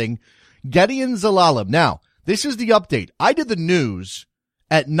something. Gedion Zelalem. Now, this is the update. I did the news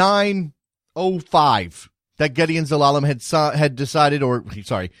at 9:05 that Gedion Zelalem had decided,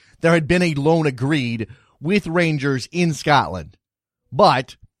 there had been a loan agreed with Rangers in Scotland.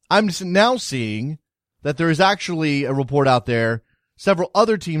 But I'm now seeing that there is actually a report out there. Several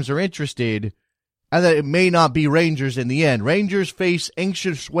other teams are interested, and that it may not be Rangers in the end. Rangers face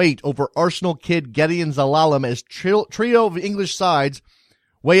anxious wait over Arsenal kid Gedion Zelalem as trio of English sides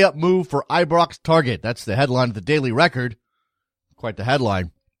weigh up move for Ibrox target. That's the headline of the Daily Record. Quite the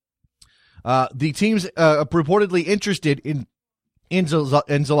headline. The teams reportedly interested in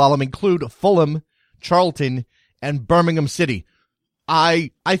Zelalem include Fulham, Charlton, and Birmingham City.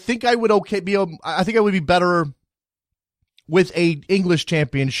 I think I would be better with a English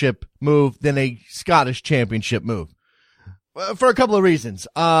championship move than a Scottish championship move. For a couple of reasons.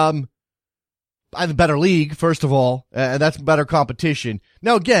 I have a better league, first of all, and that's better competition.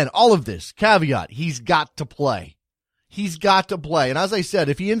 Now, again, all of this, caveat, he's got to play. He's got to play. And as I said,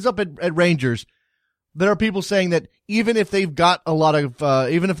 if he ends up at Rangers, there are people saying that even if they've got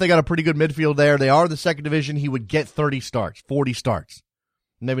even if they got a pretty good midfield there, they are the second division, he would get 30 starts, 40 starts.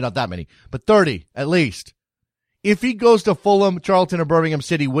 Maybe not that many, but 30 at least. If he goes to Fulham, Charlton, or Birmingham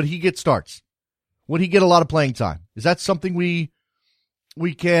City, would he get starts? Would he get a lot of playing time? Is that something we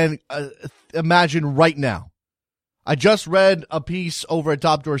can imagine right now? I just read a piece over at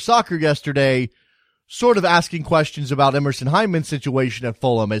Top Drawer Soccer yesterday, sort of asking questions about Emerson Hyndman's situation at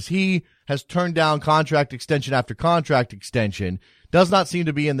Fulham, as he has turned down contract extension after contract extension. Does not seem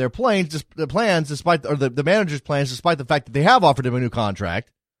to be in their plans, despite the manager's plans, despite the fact that they have offered him a new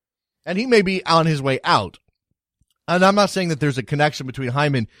contract, and he may be on his way out. And I'm not saying that there's a connection between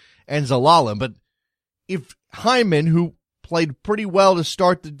Hyndman and Zelalem, but if Hyndman, who played pretty well to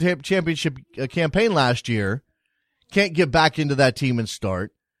start the championship campaign last year, can't get back into that team and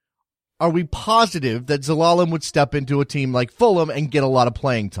start, are we positive that Zelalem would step into a team like Fulham and get a lot of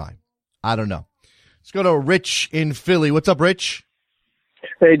playing time? I don't know. Let's go to Rich in Philly. What's up, Rich?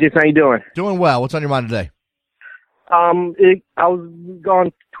 Hey, Jason, how you doing? Doing well. What's on your mind today? I was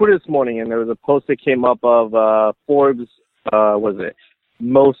on Twitter this morning, and there was a post that came up of Forbes,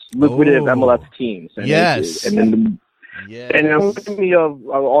 most lucrative MLS teams. And yes. And then it was me an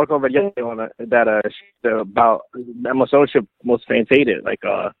article I read yesterday on that about MLS ownership most fans hated. Like,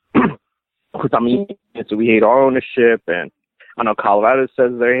 so we hate our ownership, and I know Colorado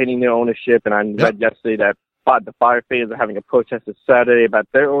says they're hating their ownership, and I read yesterday that the Fire fans are having a protest this Saturday about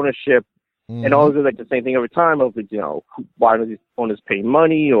their ownership. And always like the same thing every time of, why do these owners pay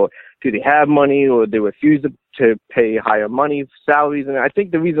money, or do they have money, or they refuse to pay higher money salaries? And I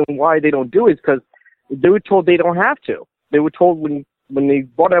think the reason why they don't do it is because they were told they don't have to. They were told when they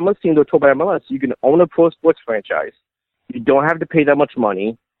bought MLS team, they were told by MLS, you can own a pro sports franchise. You don't have to pay that much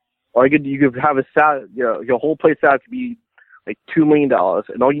money, or you could have a salary, your whole play salary could be like $2 million,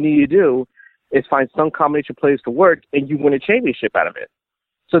 and all you need to do is find some combination of players to work, and you win a championship out of it.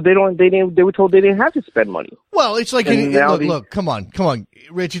 So they were told they didn't have to spend money. Well, it's like, look, come on,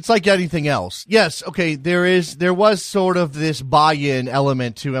 Rich. It's like anything else. Yes, okay, there was sort of this buy-in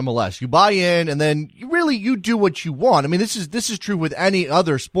element to MLS. You buy in, and then you do what you want. I mean, this is true with any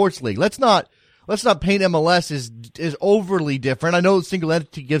other sports league. Let's not paint MLS as overly different. I know single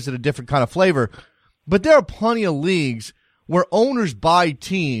entity gives it a different kind of flavor, but there are plenty of leagues where owners buy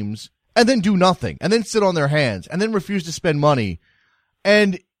teams and then do nothing, and then sit on their hands, and then refuse to spend money.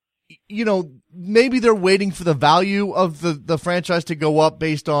 And, maybe they're waiting for the value of the franchise to go up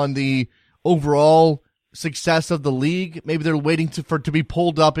based on the overall success of the league. Maybe they're waiting to be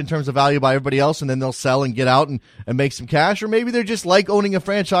pulled up in terms of value by everybody else, and then they'll sell and get out and make some cash. Or maybe they're just like owning a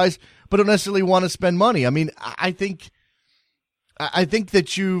franchise, but don't necessarily want to spend money. I mean, I think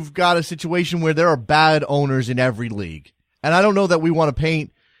that you've got a situation where there are bad owners in every league. And I don't know that we want to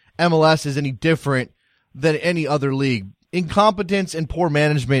paint MLS as any different than any other league. Incompetence and poor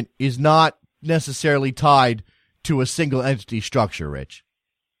management is not necessarily tied to a single entity structure, Rich.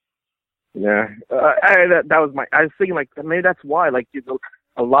 Yeah, that was I was thinking like maybe that's why like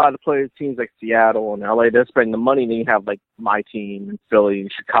a lot of the players teams like Seattle and LA, they're spending the money. Then you have like my team in Philly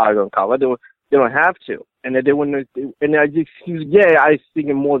and Chicago and Colorado. They don't have to, and then they wouldn't. And I just I was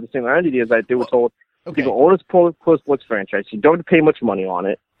thinking more of the same entity is that they were told you can own a pro sports franchise. You don't have to pay much money on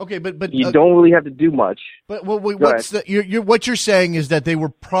it. Okay, but you don't really have to do much. But what you're saying is that they were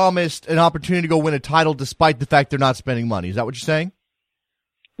promised an opportunity to go win a title despite the fact they're not spending money. Is that what you're saying?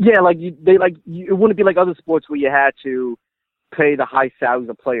 Yeah, it wouldn't be like other sports where you had to pay the high salaries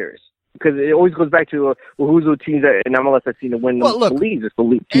of players, because it always goes back to who's the teams that in MLS I've seen to win the leagues. It's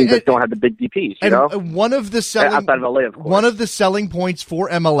the teams that don't have the big DPs. You know, one of the selling outside of LA, of course. One of the selling points for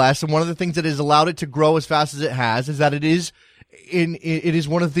MLS, and one of the things that has allowed it to grow as fast as it has, is that it is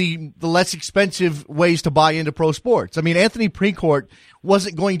one of the less expensive ways to buy into pro sports. I mean, Anthony Precourt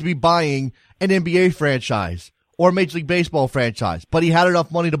wasn't going to be buying an NBA franchise or a Major League Baseball franchise, but he had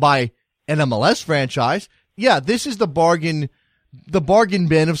enough money to buy an MLS franchise. Yeah, this is the bargain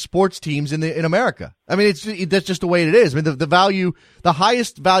bin of sports teams in America. I mean, that's just the way it is. I mean, the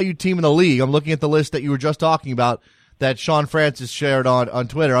highest valued team in the league. I'm looking at the list that you were just talking about that Sean Francis shared on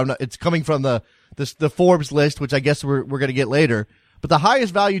Twitter. It's coming from the Forbes list, which I guess we're going to get later. But the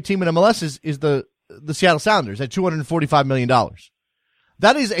highest valued team in MLS is the Seattle Sounders at $245 million.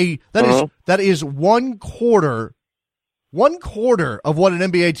 That is one quarter of what an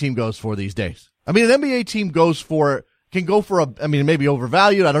NBA team goes for these days. I mean, an NBA team can go for maybe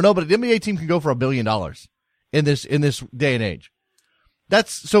overvalued, I don't know, but an NBA team can go for $1 billion in this day and age.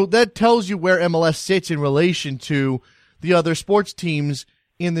 That tells you where MLS sits in relation to the other sports teams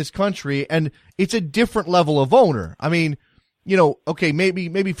in this country, and it's a different level of owner. I mean,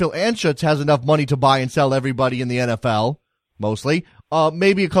 maybe Phil Anschutz has enough money to buy and sell everybody in the NFL, mostly.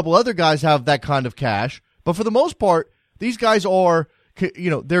 Maybe a couple other guys have that kind of cash, but for the most part, these guys are,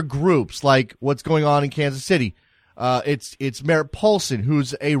 they're groups like what's going on in Kansas City. It's Merritt Paulson,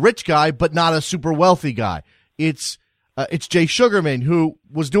 who's a rich guy but not a super wealthy guy. It's Jay Sugarman, who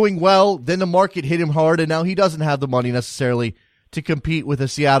was doing well, then the market hit him hard, and now he doesn't have the money necessarily to compete with a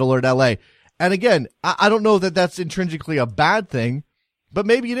Seattle or an LA. And again, I don't know that that's intrinsically a bad thing, but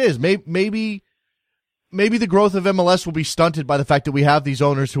maybe it is. Maybe the growth of MLS will be stunted by the fact that we have these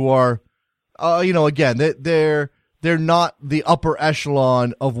owners who are, again, they're not the upper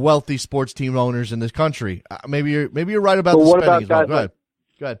echelon of wealthy sports team owners in this country. Maybe you're right about the spending as well.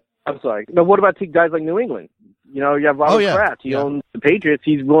 Go ahead. I'm sorry. No, what about guys like New England? You have Robert Kraft. He owns the Patriots.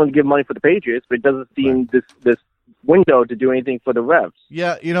 He's willing to give money for the Patriots, but it doesn't seem this window to do anything for the Revs.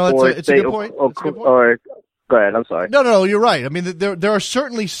 Yeah, it's a good point. Or go ahead. I'm sorry. No, you're right. I mean, there are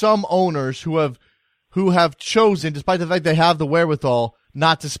certainly some owners who have chosen, despite the fact they have the wherewithal,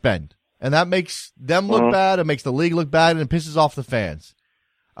 not to spend. And that makes them look bad, it makes the league look bad, and it pisses off the fans.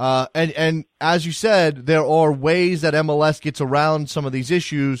 And as you said, there are ways that MLS gets around some of these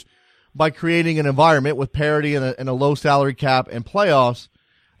issues by creating an environment with parity and a low salary cap and playoffs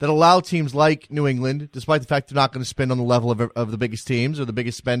that allow teams like New England, despite the fact they're not going to spend on the level of the biggest teams or the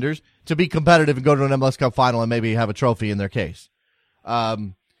biggest spenders, to be competitive and go to an MLS Cup final and maybe have a trophy in their case.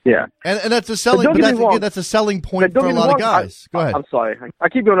 Yeah, and that's a selling. That's a selling point for a lot of guys. Go ahead. I'm sorry. I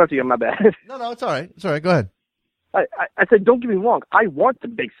keep going after you. My bad. No, it's all right. It's all right. Go ahead. I said, don't get me wrong. I want the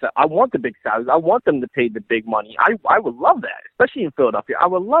big salaries. I want them to pay the big money. I would love that, especially in Philadelphia. I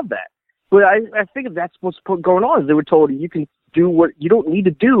would love that. But I think that's what's going on. Is they were told you can do what you don't need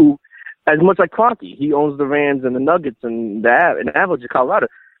to do as much like Kroenke. He owns the Rams and the Nuggets and the Avalanche of Colorado,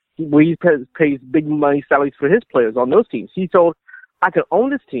 where he pays big money salaries for his players on those teams. He told, I could own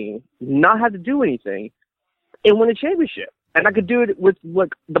this team, not have to do anything, and win a championship. And I could do it with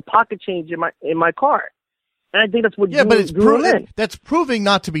the pocket change in my car. And I think that's what that's proving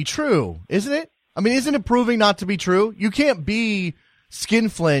not to be true, isn't it? I mean, isn't it proving not to be true? You can't be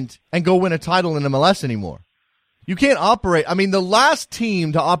Skinflint and go win a title in MLS anymore. You can't operate. I mean, the last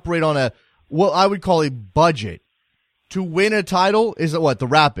team to operate on what I would call a budget to win a title is the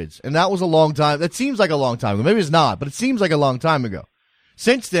Rapids. And that was a long time. That seems like a long time ago. Maybe it's not, but it seems like a long time ago.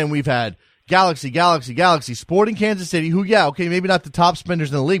 Since then, we've had Galaxy, Sporting Kansas City, who, maybe not the top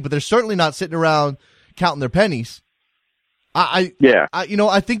spenders in the league, but they're certainly not sitting around counting their pennies. I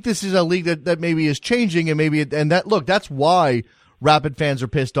think this is a league that maybe is changing, and that's why Rapid fans are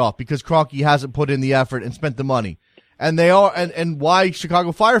pissed off, because Kroenke hasn't put in the effort and spent the money. And they are, and why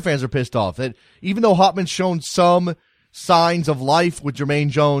Chicago Fire fans are pissed off. That even though Hopman's shown some signs of life with Jermaine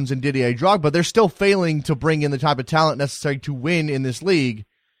Jones and Didier Drogba, they're still failing to bring in the type of talent necessary to win in this league.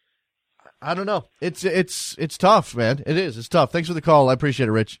 I don't know. It's tough, man. It is. It's tough. Thanks for the call. I appreciate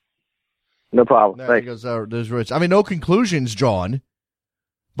it, Rich. No problem. There goes, there's Rich. I mean, no conclusions drawn,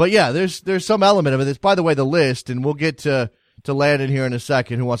 But yeah, there's some element of it. It's, by the way, the list, and we'll get to Landon here in a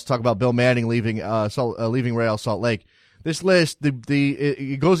second, who wants to talk about Bill Manning leaving Real Salt Lake. This list,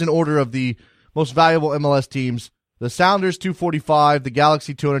 it goes in order of the most valuable MLS teams. The Sounders, $245, the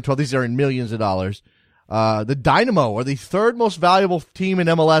Galaxy, $212. These are in millions of dollars. The Dynamo are the third most valuable team in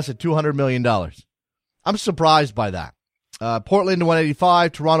MLS at $200 million. I'm surprised by that. Portland,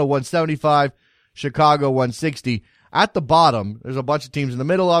 $185, Toronto, $175, Chicago, $160. At the bottom, there's a bunch of teams in the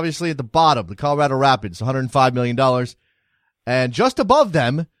middle, obviously. At the bottom, the Colorado Rapids, $105 million. And just above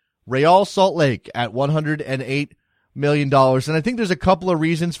them, Real Salt Lake at $108 million. And I think there's a couple of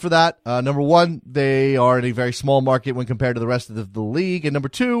reasons for that. Number one, they are in a very small market when compared to the rest of the league. And number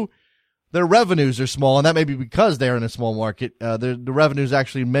two, their revenues are small, and that may be because they're in a small market. The revenues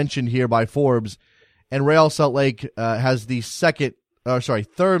actually mentioned here by Forbes, and Real Salt Lake has the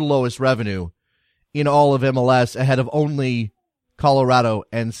third lowest revenue in all of MLS, ahead of only Colorado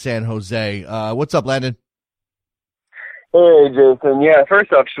and San Jose. What's up, Landon? Hey, Jason. Yeah,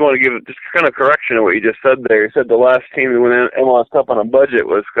 first off, just want to give just kind of correction to what you just said there. You said the last team to win MLS Cup on a budget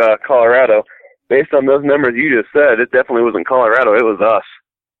was Colorado. Based on those numbers you just said, it definitely wasn't Colorado. It was us.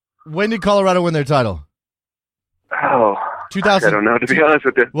 When did Colorado win their title? Oh, 2000. I don't know, to be honest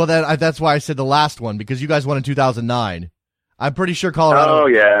with you. Well, that's why I said the last one, because you guys won in 2009. I'm pretty sure Colorado. Oh,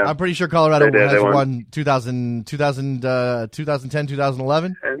 yeah. I'm pretty sure Colorado has won 2010,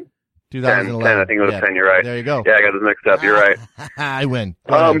 2011? 2011. 10, I think it was 10, you're right. There you go. Yeah, I got this mixed up, you're right. I win.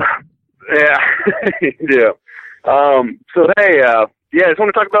 Yeah. Yeah. So, hey, I just want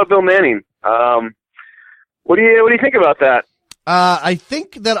to talk about Bill Manning. What do you think about that? I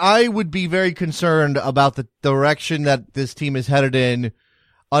think that I would be very concerned about the direction that this team is headed in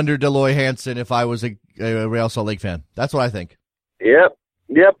under Deloy Hansen if I was a Real Salt Lake fan. That's what I think. Yep.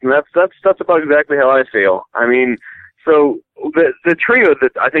 And that's about exactly how I feel. I mean, so the trio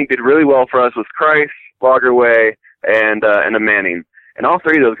that I think did really well for us was Kreis, Lagerwey, and a Manning. And all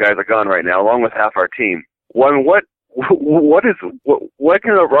three of those guys are gone right now, along with half our team. What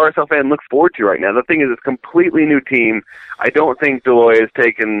can a RSL fan look forward to right now? The thing is, it's a completely new team. I don't think Deloy has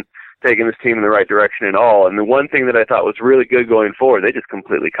taken this team in the right direction at all. And the one thing that I thought was really good going forward, they just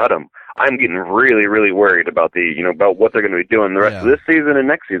completely cut him. I'm getting really, really worried about about what they're going to be doing the rest of this season and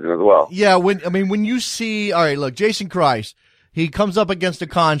next season as well. Yeah, when you see, all right, look, Jason Kreis, he comes up against a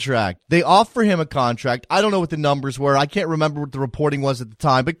contract. They offer him a contract. I don't know what the numbers were. I can't remember what the reporting was at the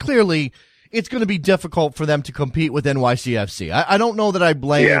time, but clearly it's going to be difficult for them to compete with NYCFC. I don't know that I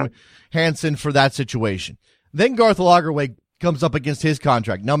blame Hansen for that situation. Then Garth Lagerwey comes up against his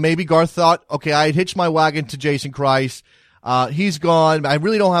contract. Now, maybe Garth thought, okay, I had hitched my wagon to Jason Kreis. He's gone. I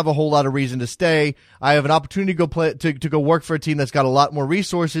really don't have a whole lot of reason to stay. I have an opportunity to go work for a team that's got a lot more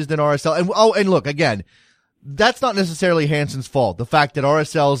resources than RSL. And look, again, that's not necessarily Hansen's fault. The fact that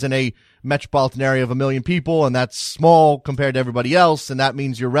RSL is in a metropolitan area of 1 million people, and that's small compared to everybody else, and that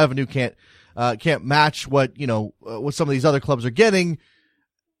means your revenue can't match what some of these other clubs are getting.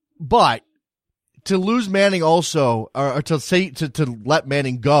 But to lose Manning also, or to let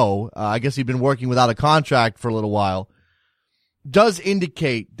Manning go, I guess he'd been working without a contract for a little while, does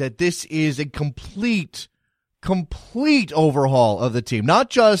indicate that this is a complete overhaul of the team.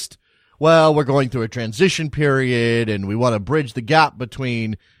 Not just, well, we're going through a transition period and we want to bridge the gap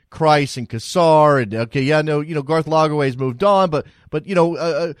between Kreis and Cassar, and Garth Lagerwey's moved on, but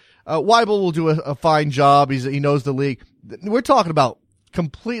Weibel will do a fine job. He knows the league. We're talking about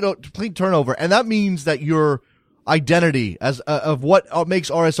complete turnover, and that means that your identity of what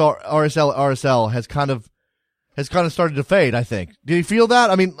makes RSL has kind of started to fade, I think. Do you feel that?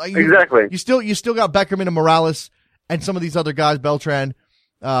 I mean, exactly. You still got Beckerman and Morales and some of these other guys, Beltran,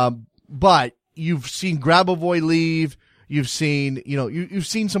 but you've seen Grabavoy leave. You've seen, you've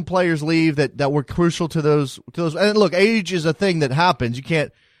seen some players leave that were crucial to those. And look, age is a thing that happens. You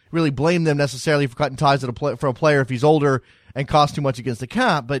can't really blame them necessarily for cutting ties for a player if he's older and costs too much against the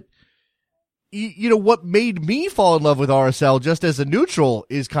cap. But what made me fall in love with RSL just as a neutral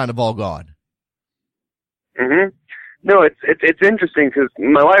is kind of all gone. Mm-hmm. No, it's interesting because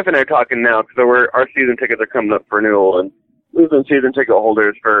my wife and I are talking now because our season tickets are coming up for renewal, and we've been season ticket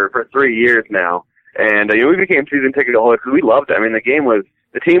holders for 3 years now. And we became season ticket holders because we loved it. I mean, the team was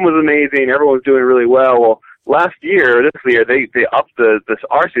amazing. Everyone was doing really well. Well, this year, they upped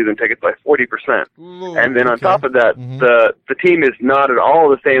our season tickets by 40%. And then on top of that, the team is not at all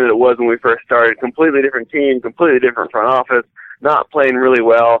the same that it was when we first started. Completely different team, completely different front office, not playing really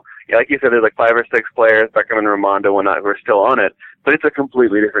well. Yeah, like you said, there's like 5 or 6 players, Beckham and Raimondo, who are still on it. But it's a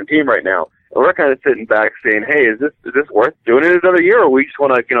completely different team right now. And we're kind of sitting back saying, hey, is this worth doing it another year, or we just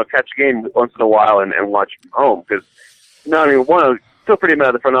want to catch a game once in a while and watch from home? Because, still pretty mad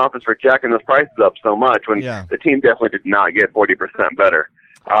at the front office for jacking those prices up so much when the team definitely did not get 40% better.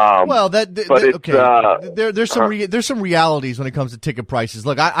 There's some realities when it comes to ticket prices.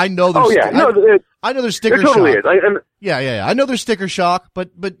 Look, I know there's I know there's sticker shock. Totally is. I know there's sticker shock,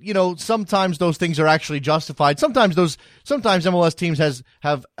 but sometimes those things are actually justified. Sometimes MLS teams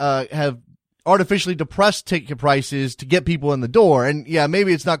have artificially depressed ticket prices to get people in the door, and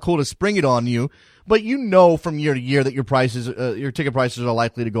maybe it's not cool to spring it on you, but from year to year that your ticket prices are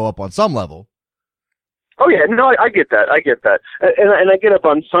likely to go up on some level. Oh yeah, no, I get that. And I get up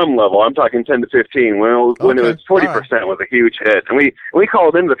on some level. I'm talking 10 to 15. When it was 40% was a huge hit. And we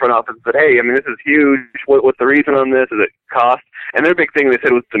called into the front office and said, hey, I mean, this is huge. What's the reason on this? Is it cost? And their big thing they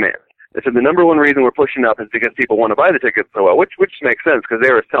said was demand. They said the number one reason we're pushing up is because people want to buy the tickets so well, which makes sense because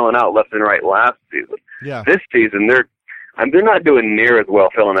they were selling out left and right last season. Yeah. This season they're not doing near as well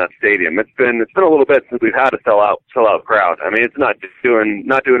filling that stadium. It's been a little bit since we've had a sellout crowd. I mean, it's not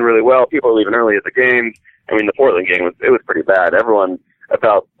doing really well. People are leaving early at the games. I mean, the Portland game was pretty bad. Everyone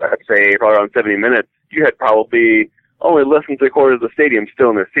about, I'd say, probably around 70 minutes, you had probably only less than 3/4 of the stadium still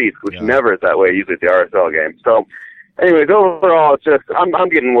in their seats, which never is that way usually at the RSL game. So, anyways, overall, it's just I'm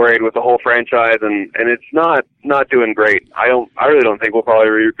getting worried with the whole franchise, and it's not doing great. I really don't think we'll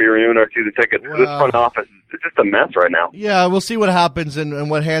probably be renewing our season tickets. This front office is just a mess right now. Yeah, we'll see what happens and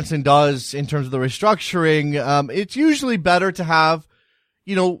what Hansen does in terms of the restructuring. It's usually better to have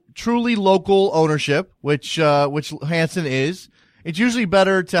truly local ownership, which Hansen is. It's usually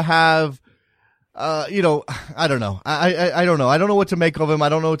better to have, I don't know. I don't know. I don't know what to make of him. I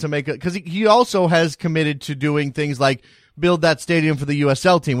don't know what to make of, because he also has committed to doing things like build that stadium for the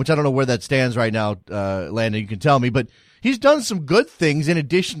USL team, which I don't know where that stands right now, Landon, you can tell me, but he's done some good things in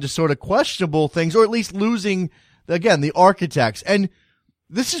addition to sort of questionable things, or at least losing, again, the architects. And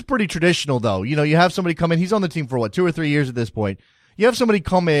this is pretty traditional, though. You have somebody come in. He's on the team for 2 or 3 years at this point. You have somebody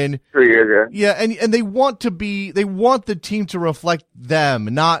come in. 3 years, yeah. Yeah, and they want the team to reflect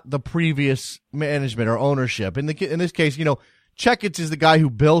them, not the previous management or ownership. In this case, Checkitz is the guy who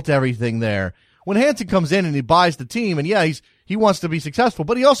built everything there. When Hansen comes in and he buys the team, and he wants to be successful,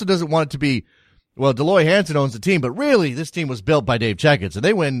 but he also doesn't want it to be, well, Deloy Hansen owns the team, but really this team was built by Dave Checkitz,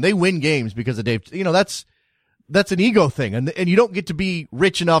 and they win games because of Dave. That's an ego thing, and you don't get to be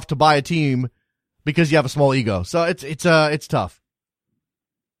rich enough to buy a team because you have a small ego. So it's tough.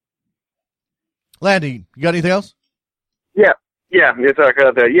 Landy, you got anything else? Yeah, it's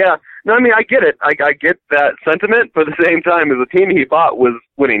there. Yeah, no, I mean, I get it. I get that sentiment, but at the same time, as the team he bought was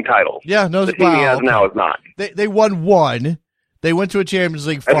winning titles. Yeah, no, the team he has now is not. They won one. They went to a Champions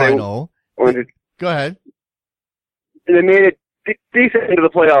League final. Go ahead. They made it decent into the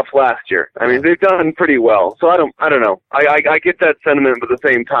playoffs last year. I mean, they've done pretty well. So I don't know. I get that sentiment, but at the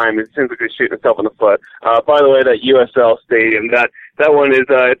same time, it seems like they're shooting itself in the foot. By the way, that USL stadium, that one is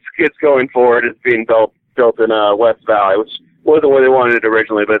it's going forward. It's being built in West Valley, which wasn't where they wanted it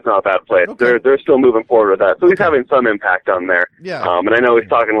originally, but it's not a bad place. Okay. They're still moving forward with that. So he's having some impact on there. Yeah. And I know he's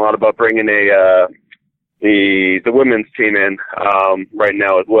talking a lot about bringing the women's team in right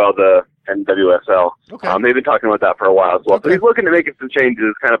now as well, the NWSL. Okay. They've been talking about that for a while as well. Okay. So he's looking to make some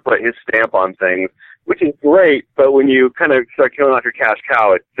changes, kind of put his stamp on things, which is great, but when you kind of start killing off your cash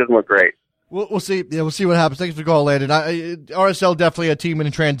cow, it doesn't look great. We'll see. Yeah, we'll see what happens. Thanks for the call, Landon. RSL definitely a team in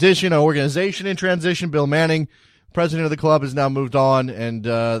transition, an organization in transition. Bill Manning, president of the club, has now moved on, and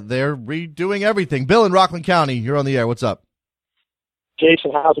they're redoing everything. Bill in Rockland County, you're on the air. What's up?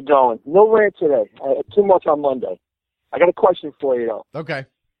 Jason, how's it going? No rant today. Too much on Monday. I got a question for you, though. Okay.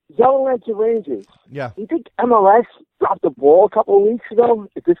 Zellerland to Rangers. Yeah. Do you think MLS dropped the ball a couple of weeks ago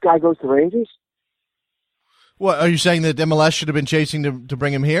if this guy goes to Rangers? What, are you saying that MLS should have been chasing to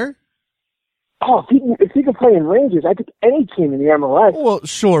bring him here? Oh, if he can play in Rangers, I think any team in the MLS. Well,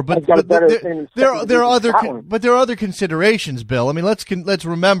 sure, but there are other considerations, Bill. I mean, let's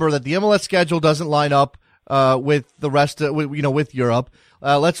remember that the MLS schedule doesn't line up with the rest of with Europe.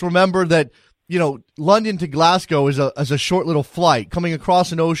 Let's remember that London to Glasgow is a short little flight. Coming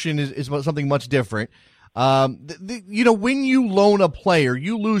across an ocean is something much different. When you loan a player,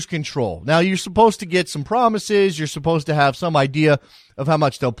 you lose control. Now, you're supposed to get some promises. You're supposed to have some idea of how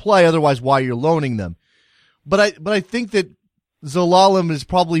much they'll play. Otherwise, why you're loaning them? But I think that Zelalem is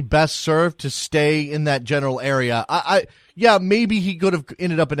probably best served to stay in that general area. Maybe he could have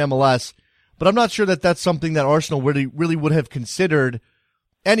ended up in MLS, but I'm not sure that that's something that Arsenal really would have considered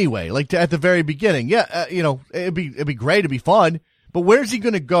anyway. Like at the very beginning, it'd be great, it'd be fun. But where's he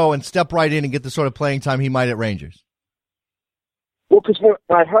going to go and step right in and get the sort of playing time he might at Rangers? Well, because when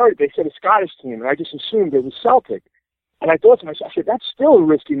I heard they said a Scottish team, and I just assumed it was Celtic. And I thought to myself, that's still a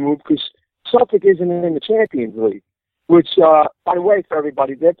risky move because Celtic isn't in the Champions League. which, by the way, for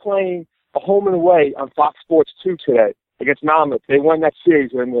everybody, they're playing a home and away on Fox Sports 2 today against Monmouth. They won that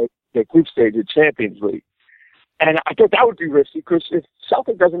series in the group stage of the Champions League. And I thought that would be risky because if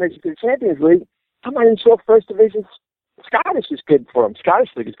Celtic doesn't make it to the Champions League, I'm not even sure First Division Scottish is good for him.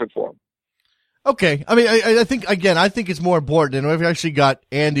 Scottish League is good for him. Okay. I mean, I think it's more important. And we've actually got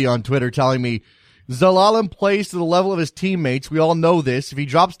Andy on Twitter telling me Zelalem plays to the level of his teammates. We all know this. If he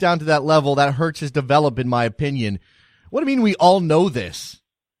drops down to that level, that hurts his development, in my opinion. What do you mean we all know this?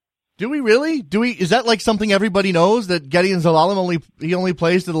 Do we really? Is that like something everybody knows, that Gideon Zelalem only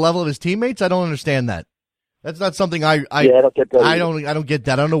plays to the level of his teammates? I don't understand that. That's not something I don't get that. I don't get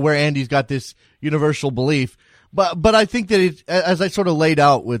that. I don't know where Andy's got this universal belief. But I think that as I sort of laid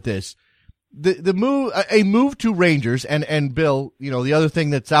out with this, a move to Rangers and Bill, the other thing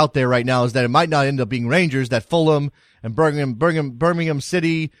that's out there right now is that it might not end up being Rangers, that Fulham and Birmingham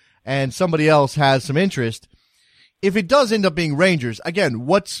City and somebody else has some interest. If it does end up being Rangers, again,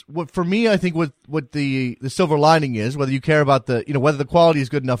 what for me, I think what the silver lining is, whether you care about whether the quality is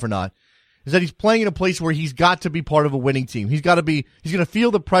good enough or not, is that he's playing in a place where he's got to be part of a winning team. He's going to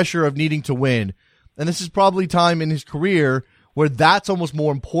feel the pressure of needing to win. And this is probably time in his career where that's almost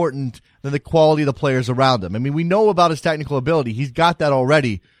more important than the quality of the players around him. I mean, we know about his technical ability. He's got that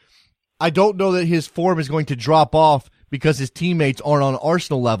already. I don't know that his form is going to drop off because his teammates aren't on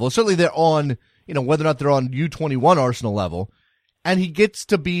Arsenal level. Certainly they're on, whether or not they're on U21 Arsenal level. And he gets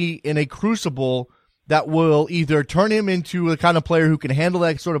to be in a crucible that will either turn him into the kind of player who can handle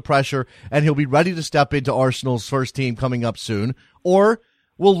that sort of pressure and he'll be ready to step into Arsenal's first team coming up soon, or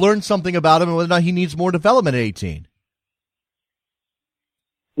we'll learn something about him and whether or not he needs more development at 18.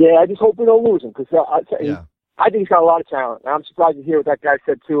 Yeah, I just hope we don't lose him because I think he's got a lot of talent. And I'm surprised to hear what that guy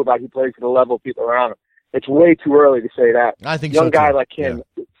said, too, about he plays to the level of people around him. It's way too early to say that. I think Young so, guy too. like him,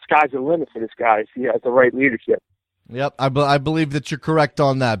 sky's the limit for this guy if he has the right leadership. Yep, I believe that you're correct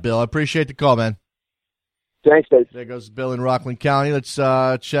on that, Bill. I appreciate the call, man. Thanks, Dave. There goes Bill in Rockland County. Let's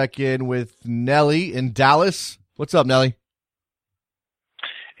check in with Nellie in Dallas. What's up, Nellie?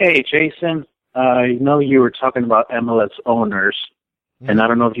 Hey, Jason. You were talking about MLS owners, and I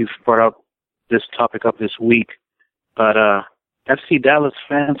don't know if you've brought up this topic up this week, but FC Dallas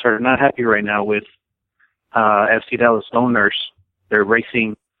fans are not happy right now with FC Dallas owners. They're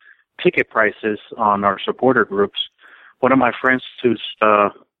raising ticket prices on our supporter groups. One of my friends who's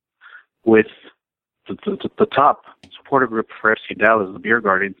with the top supporter group for FC Dallas, the Beer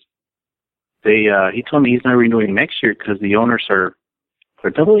Gardens, he told me he's not renewing next year because the owners are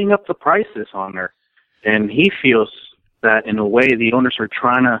doubling up the prices on there. And he feels that in a way the owners are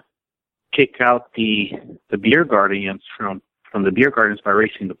trying to kick out the Beer Guardians from the Beer Gardens by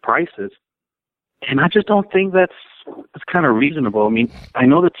raising the prices. And I just don't think that's kind of reasonable. I mean, I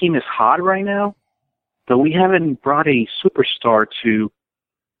know the team is hot right now, but we haven't brought a superstar to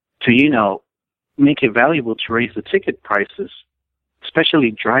make it valuable to raise the ticket prices, especially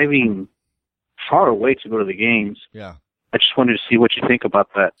driving far away to go to the games. Yeah. I just wanted to see what you think about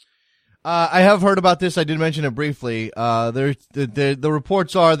that. I have heard about this. I did mention it briefly. The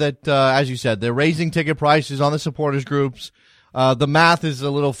reports are that, as you said, they're raising ticket prices on the supporters groups. The math is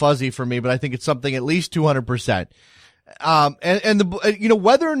a little fuzzy for me, but I think it's something at least 200%.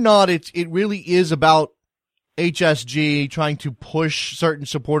 Whether or not it really is about HSG trying to push certain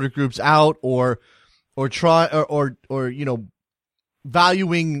supporter groups out or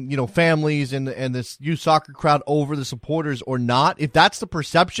valuing, families and this youth soccer crowd over the supporters or not. If that's the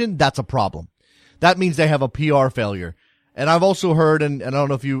perception, that's a problem. That means they have a PR failure. And I've also heard, and I don't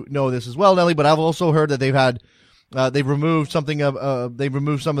know if you know this as well, Nelly, but I've also heard that they've removed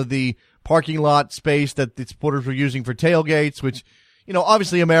some of the parking lot space that the supporters were using for tailgates, which,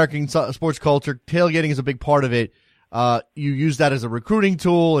 obviously American sports culture, tailgating is a big part of it. You use that as a recruiting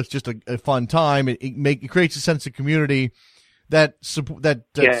tool. It's just a fun time. It creates a sense of community that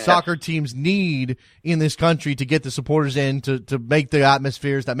soccer teams need in this country to get the supporters in, to make the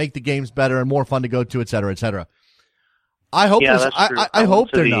atmospheres that make the games better and more fun to go to, et cetera, et cetera. I hope I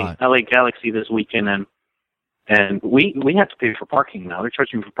hope they're not. LA Galaxy this weekend, and we have to pay for parking now. They're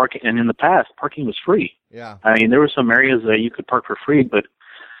charging for parking, and in the past, parking was free. Yeah. I mean, there were some areas that you could park for free, but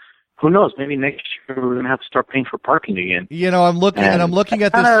who knows? Maybe next year we're going to have to start paying for parking again. I'm looking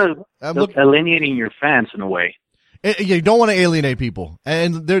at this. Alienating your fans in a way. You don't want to alienate people,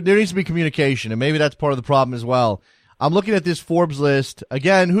 and there needs to be communication, and maybe that's part of the problem as well. I'm looking at this Forbes list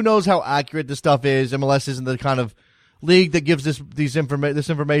again. Who knows how accurate this stuff is? MLS isn't the kind of league that gives this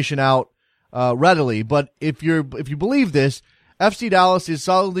information out readily. But if you believe this, FC Dallas is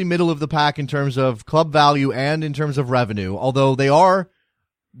solidly middle of the pack in terms of club value and in terms of revenue. Although they are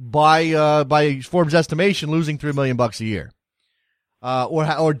by Forbes' estimation, losing $3 million a year,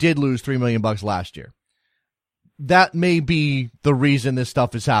 or did lose $3 million last year. That may be the reason this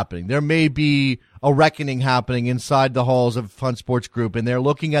stuff is happening. There may be a reckoning happening inside the halls of Hunt Sports Group, and they're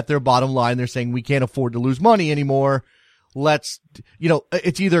looking at their bottom line. They're saying, we can't afford to lose money anymore. Let's,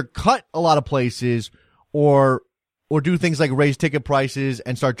 it's either cut a lot of places or do things like raise ticket prices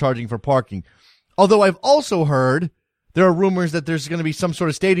and start charging for parking. Although I've also heard there are rumors that there's going to be some sort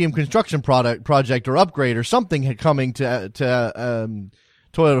of stadium construction project or upgrade or something coming to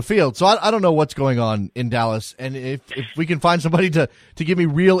Toyota Field. So I don't know what's going on in Dallas. And if we can find somebody to give me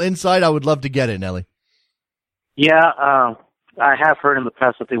real insight, I would love to get it, Nelly. Yeah, I have heard in the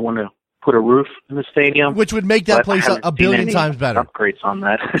past that they want to put a roof in the stadium. Which would make that place a billion times better. Upgrades on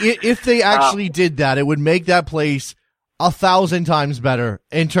that. If they actually did that, it would make that place 1,000 times better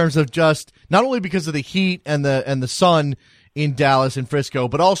in terms of just, not only because of the heat and the sun in Dallas and Frisco,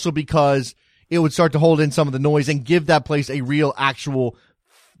 but also because it would start to hold in some of the noise and give that place a real, actual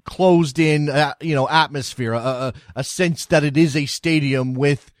closed-in, atmosphere, a sense that it is a stadium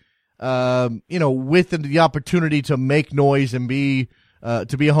with, with the opportunity to make noise and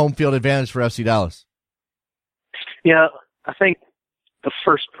to be a home field advantage for FC Dallas. Yeah, I think the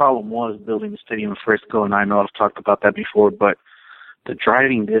first problem was building the stadium in Frisco, and I know I've talked about that before, but the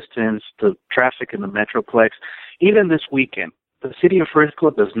driving distance, the traffic in the Metroplex, even this weekend, the city of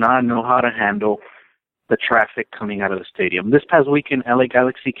Frisco does not know how to handle the traffic coming out of the stadium. This past weekend, LA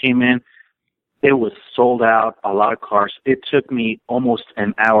Galaxy came in. It was sold out, a lot of cars. It took me almost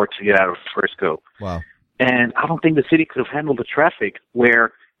an hour to get out of Frisco. Wow. And I don't think the city could have handled the traffic,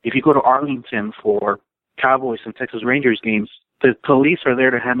 where if you go to Arlington for Cowboys and Texas Rangers games, the police are there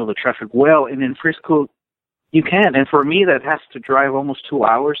to handle the traffic well, and in Frisco, you can't. And for me, that has to drive almost 2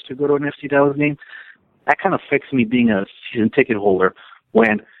 hours to go to an FC Dallas game. That kind of affects me being a season ticket holder,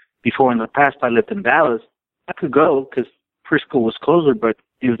 when before in the past I lived in Dallas, I could go because Frisco was closer, but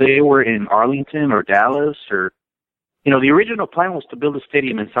if they were in Arlington or Dallas or, the original plan was to build a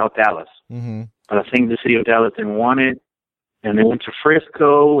stadium in South Dallas. Mm-hmm. But I think the city of Dallas didn't want it, and they went to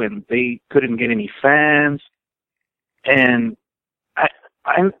Frisco, and they couldn't get any fans. And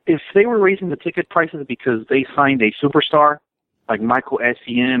if they were raising the ticket prices because they signed a superstar, like Michael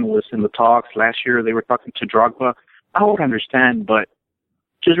Essien was in the talks last year, they were talking to Drogba, I would understand, but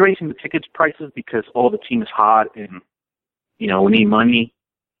just raising the tickets prices because the team is hot and, we need money.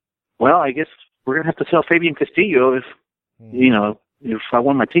 Well, I guess we're going to have to sell Fabian Castillo if I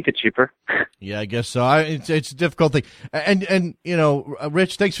want my ticket cheaper. Yeah, I guess so. It's a difficult thing. And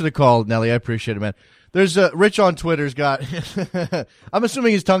Rich, thanks for the call, Nelly. I appreciate it, man. There's Rich on Twitter's got, I'm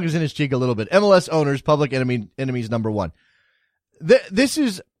assuming his tongue is in his cheek a little bit. MLS owners, public enemies number one.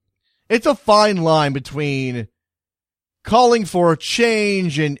 It's a fine line between calling for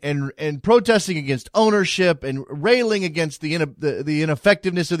change and protesting against ownership and railing against the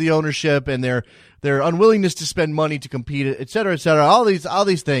ineffectiveness of the ownership and their unwillingness to spend money to compete, et cetera, all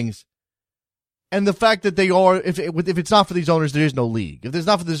these things. And the fact that they are, if it's not for these owners, there is no league. If there's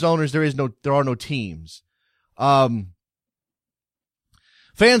not for these owners, there are no teams. Fans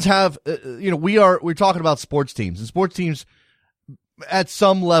have, we're talking about sports teams, and sports teams at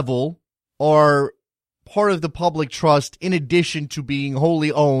some level are part of the public trust, in addition to being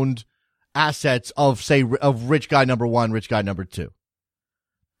wholly owned assets of rich guy number one, rich guy number two.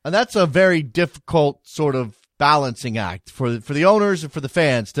 And that's a very difficult sort of balancing act for the owners and for the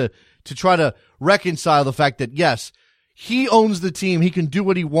fans to try to reconcile the fact that, yes, he owns the team. He can do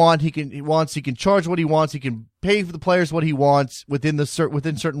what he wants. He can charge what he wants. He can pay for the players what he wants within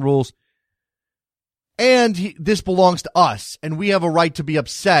certain rules. And this belongs to us, and we have a right to be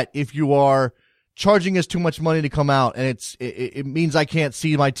upset if you are charging us too much money to come out, and it means I can't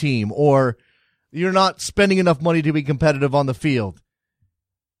see my team, or you're not spending enough money to be competitive on the field.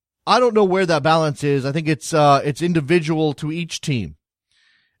 I don't know where that balance is. I think it's individual to each team.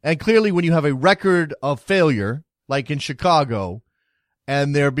 And clearly when you have a record of failure, like in Chicago,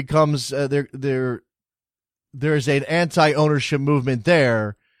 and there becomes there's an anti-ownership movement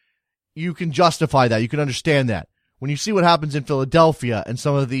there, you can justify that. You can understand that. When you see what happens in Philadelphia and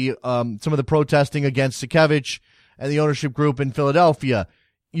some of the protesting against Sakevich and the ownership group in Philadelphia,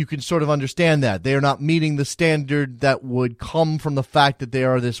 you can sort of understand that. They are not meeting the standard that would come from the fact that they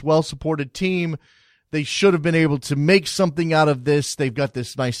are this well-supported team. They should have been able to make something out of this. They've got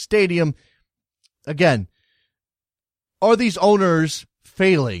this nice stadium. Again, are these owners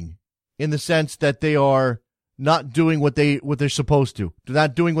failing in the sense that they are not doing what they're supposed to? They're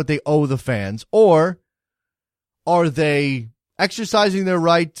not doing what they owe the fans, or are they exercising their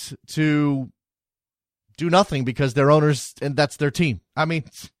right to do nothing because they're owners and that's their team. I mean,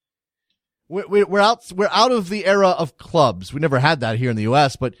 we're out of the era of clubs. We never had that here in the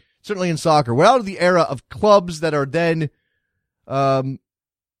U.S., but certainly in soccer, we're out of the era of clubs that are then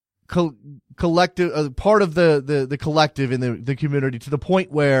collective, part of the collective in the community, to the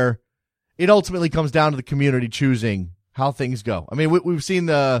point where it ultimately comes down to the community choosing how things go. I mean, we've seen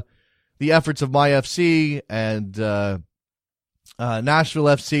the efforts of MyFC and Nashville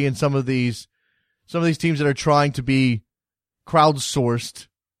FC and some of these teams that are trying to be crowdsourced.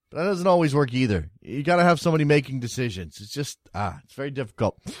 But that doesn't always work either. You got to have somebody making decisions. It's just it's very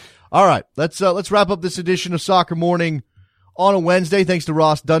difficult. All right, let's wrap up this edition of Soccer Morning on a Wednesday. Thanks to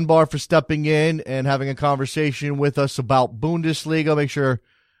Ross Dunbar for stepping in and having a conversation with us about Bundesliga. Make sure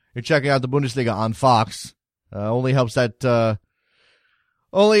you're checking out the Bundesliga on Fox. Only helps that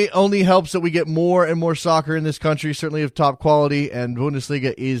only helps that we get more and more soccer in this country, certainly of top quality, and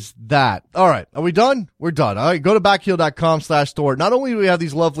Bundesliga is that. All right, are we done? We're done. All right, go to backheel.com/store. Not only do we have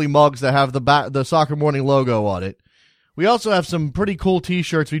these lovely mugs that have the Soccer Morning logo on it, we also have some pretty cool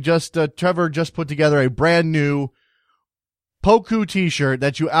T-shirts. We just Trevor just put together a brand new Poku T-shirt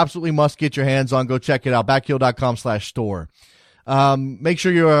that you absolutely must get your hands on. Go check it out, backheel.com/store. Make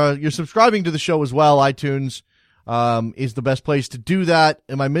sure you're subscribing to the show as well. iTunes is the best place to do that.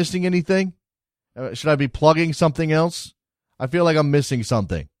 Am I missing anything? Should I be plugging something else? I feel like I'm missing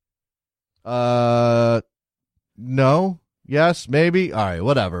something. No? Yes? Maybe? All right,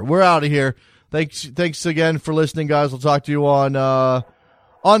 whatever. We're out of here. Thanks again for listening, guys. We'll talk to you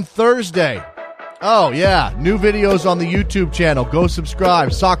on Thursday. Oh, yeah. New videos on the YouTube channel. Go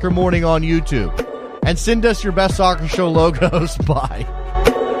subscribe. Soccer Morning on YouTube. And send us your best soccer show logos. Bye.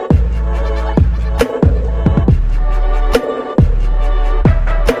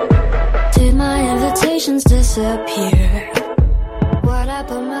 Did my invitations disappear? What I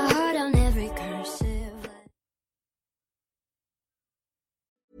put my heart on every cursive.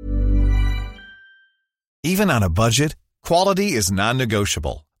 Even on a budget, quality is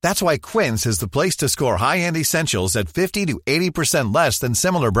non-negotiable. That's why Quince is the place to score high-end essentials at 50 to 80% less than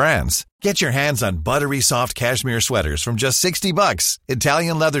similar brands. Get your hands on buttery soft cashmere sweaters from just $60,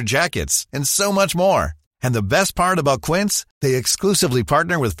 Italian leather jackets, and so much more. And the best part about Quince, they exclusively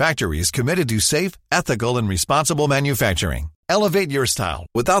partner with factories committed to safe, ethical, and responsible manufacturing. Elevate your style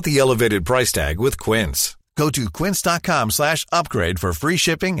without the elevated price tag with Quince. Go to quince.com/upgrade for free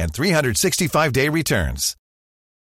shipping and 365-day returns.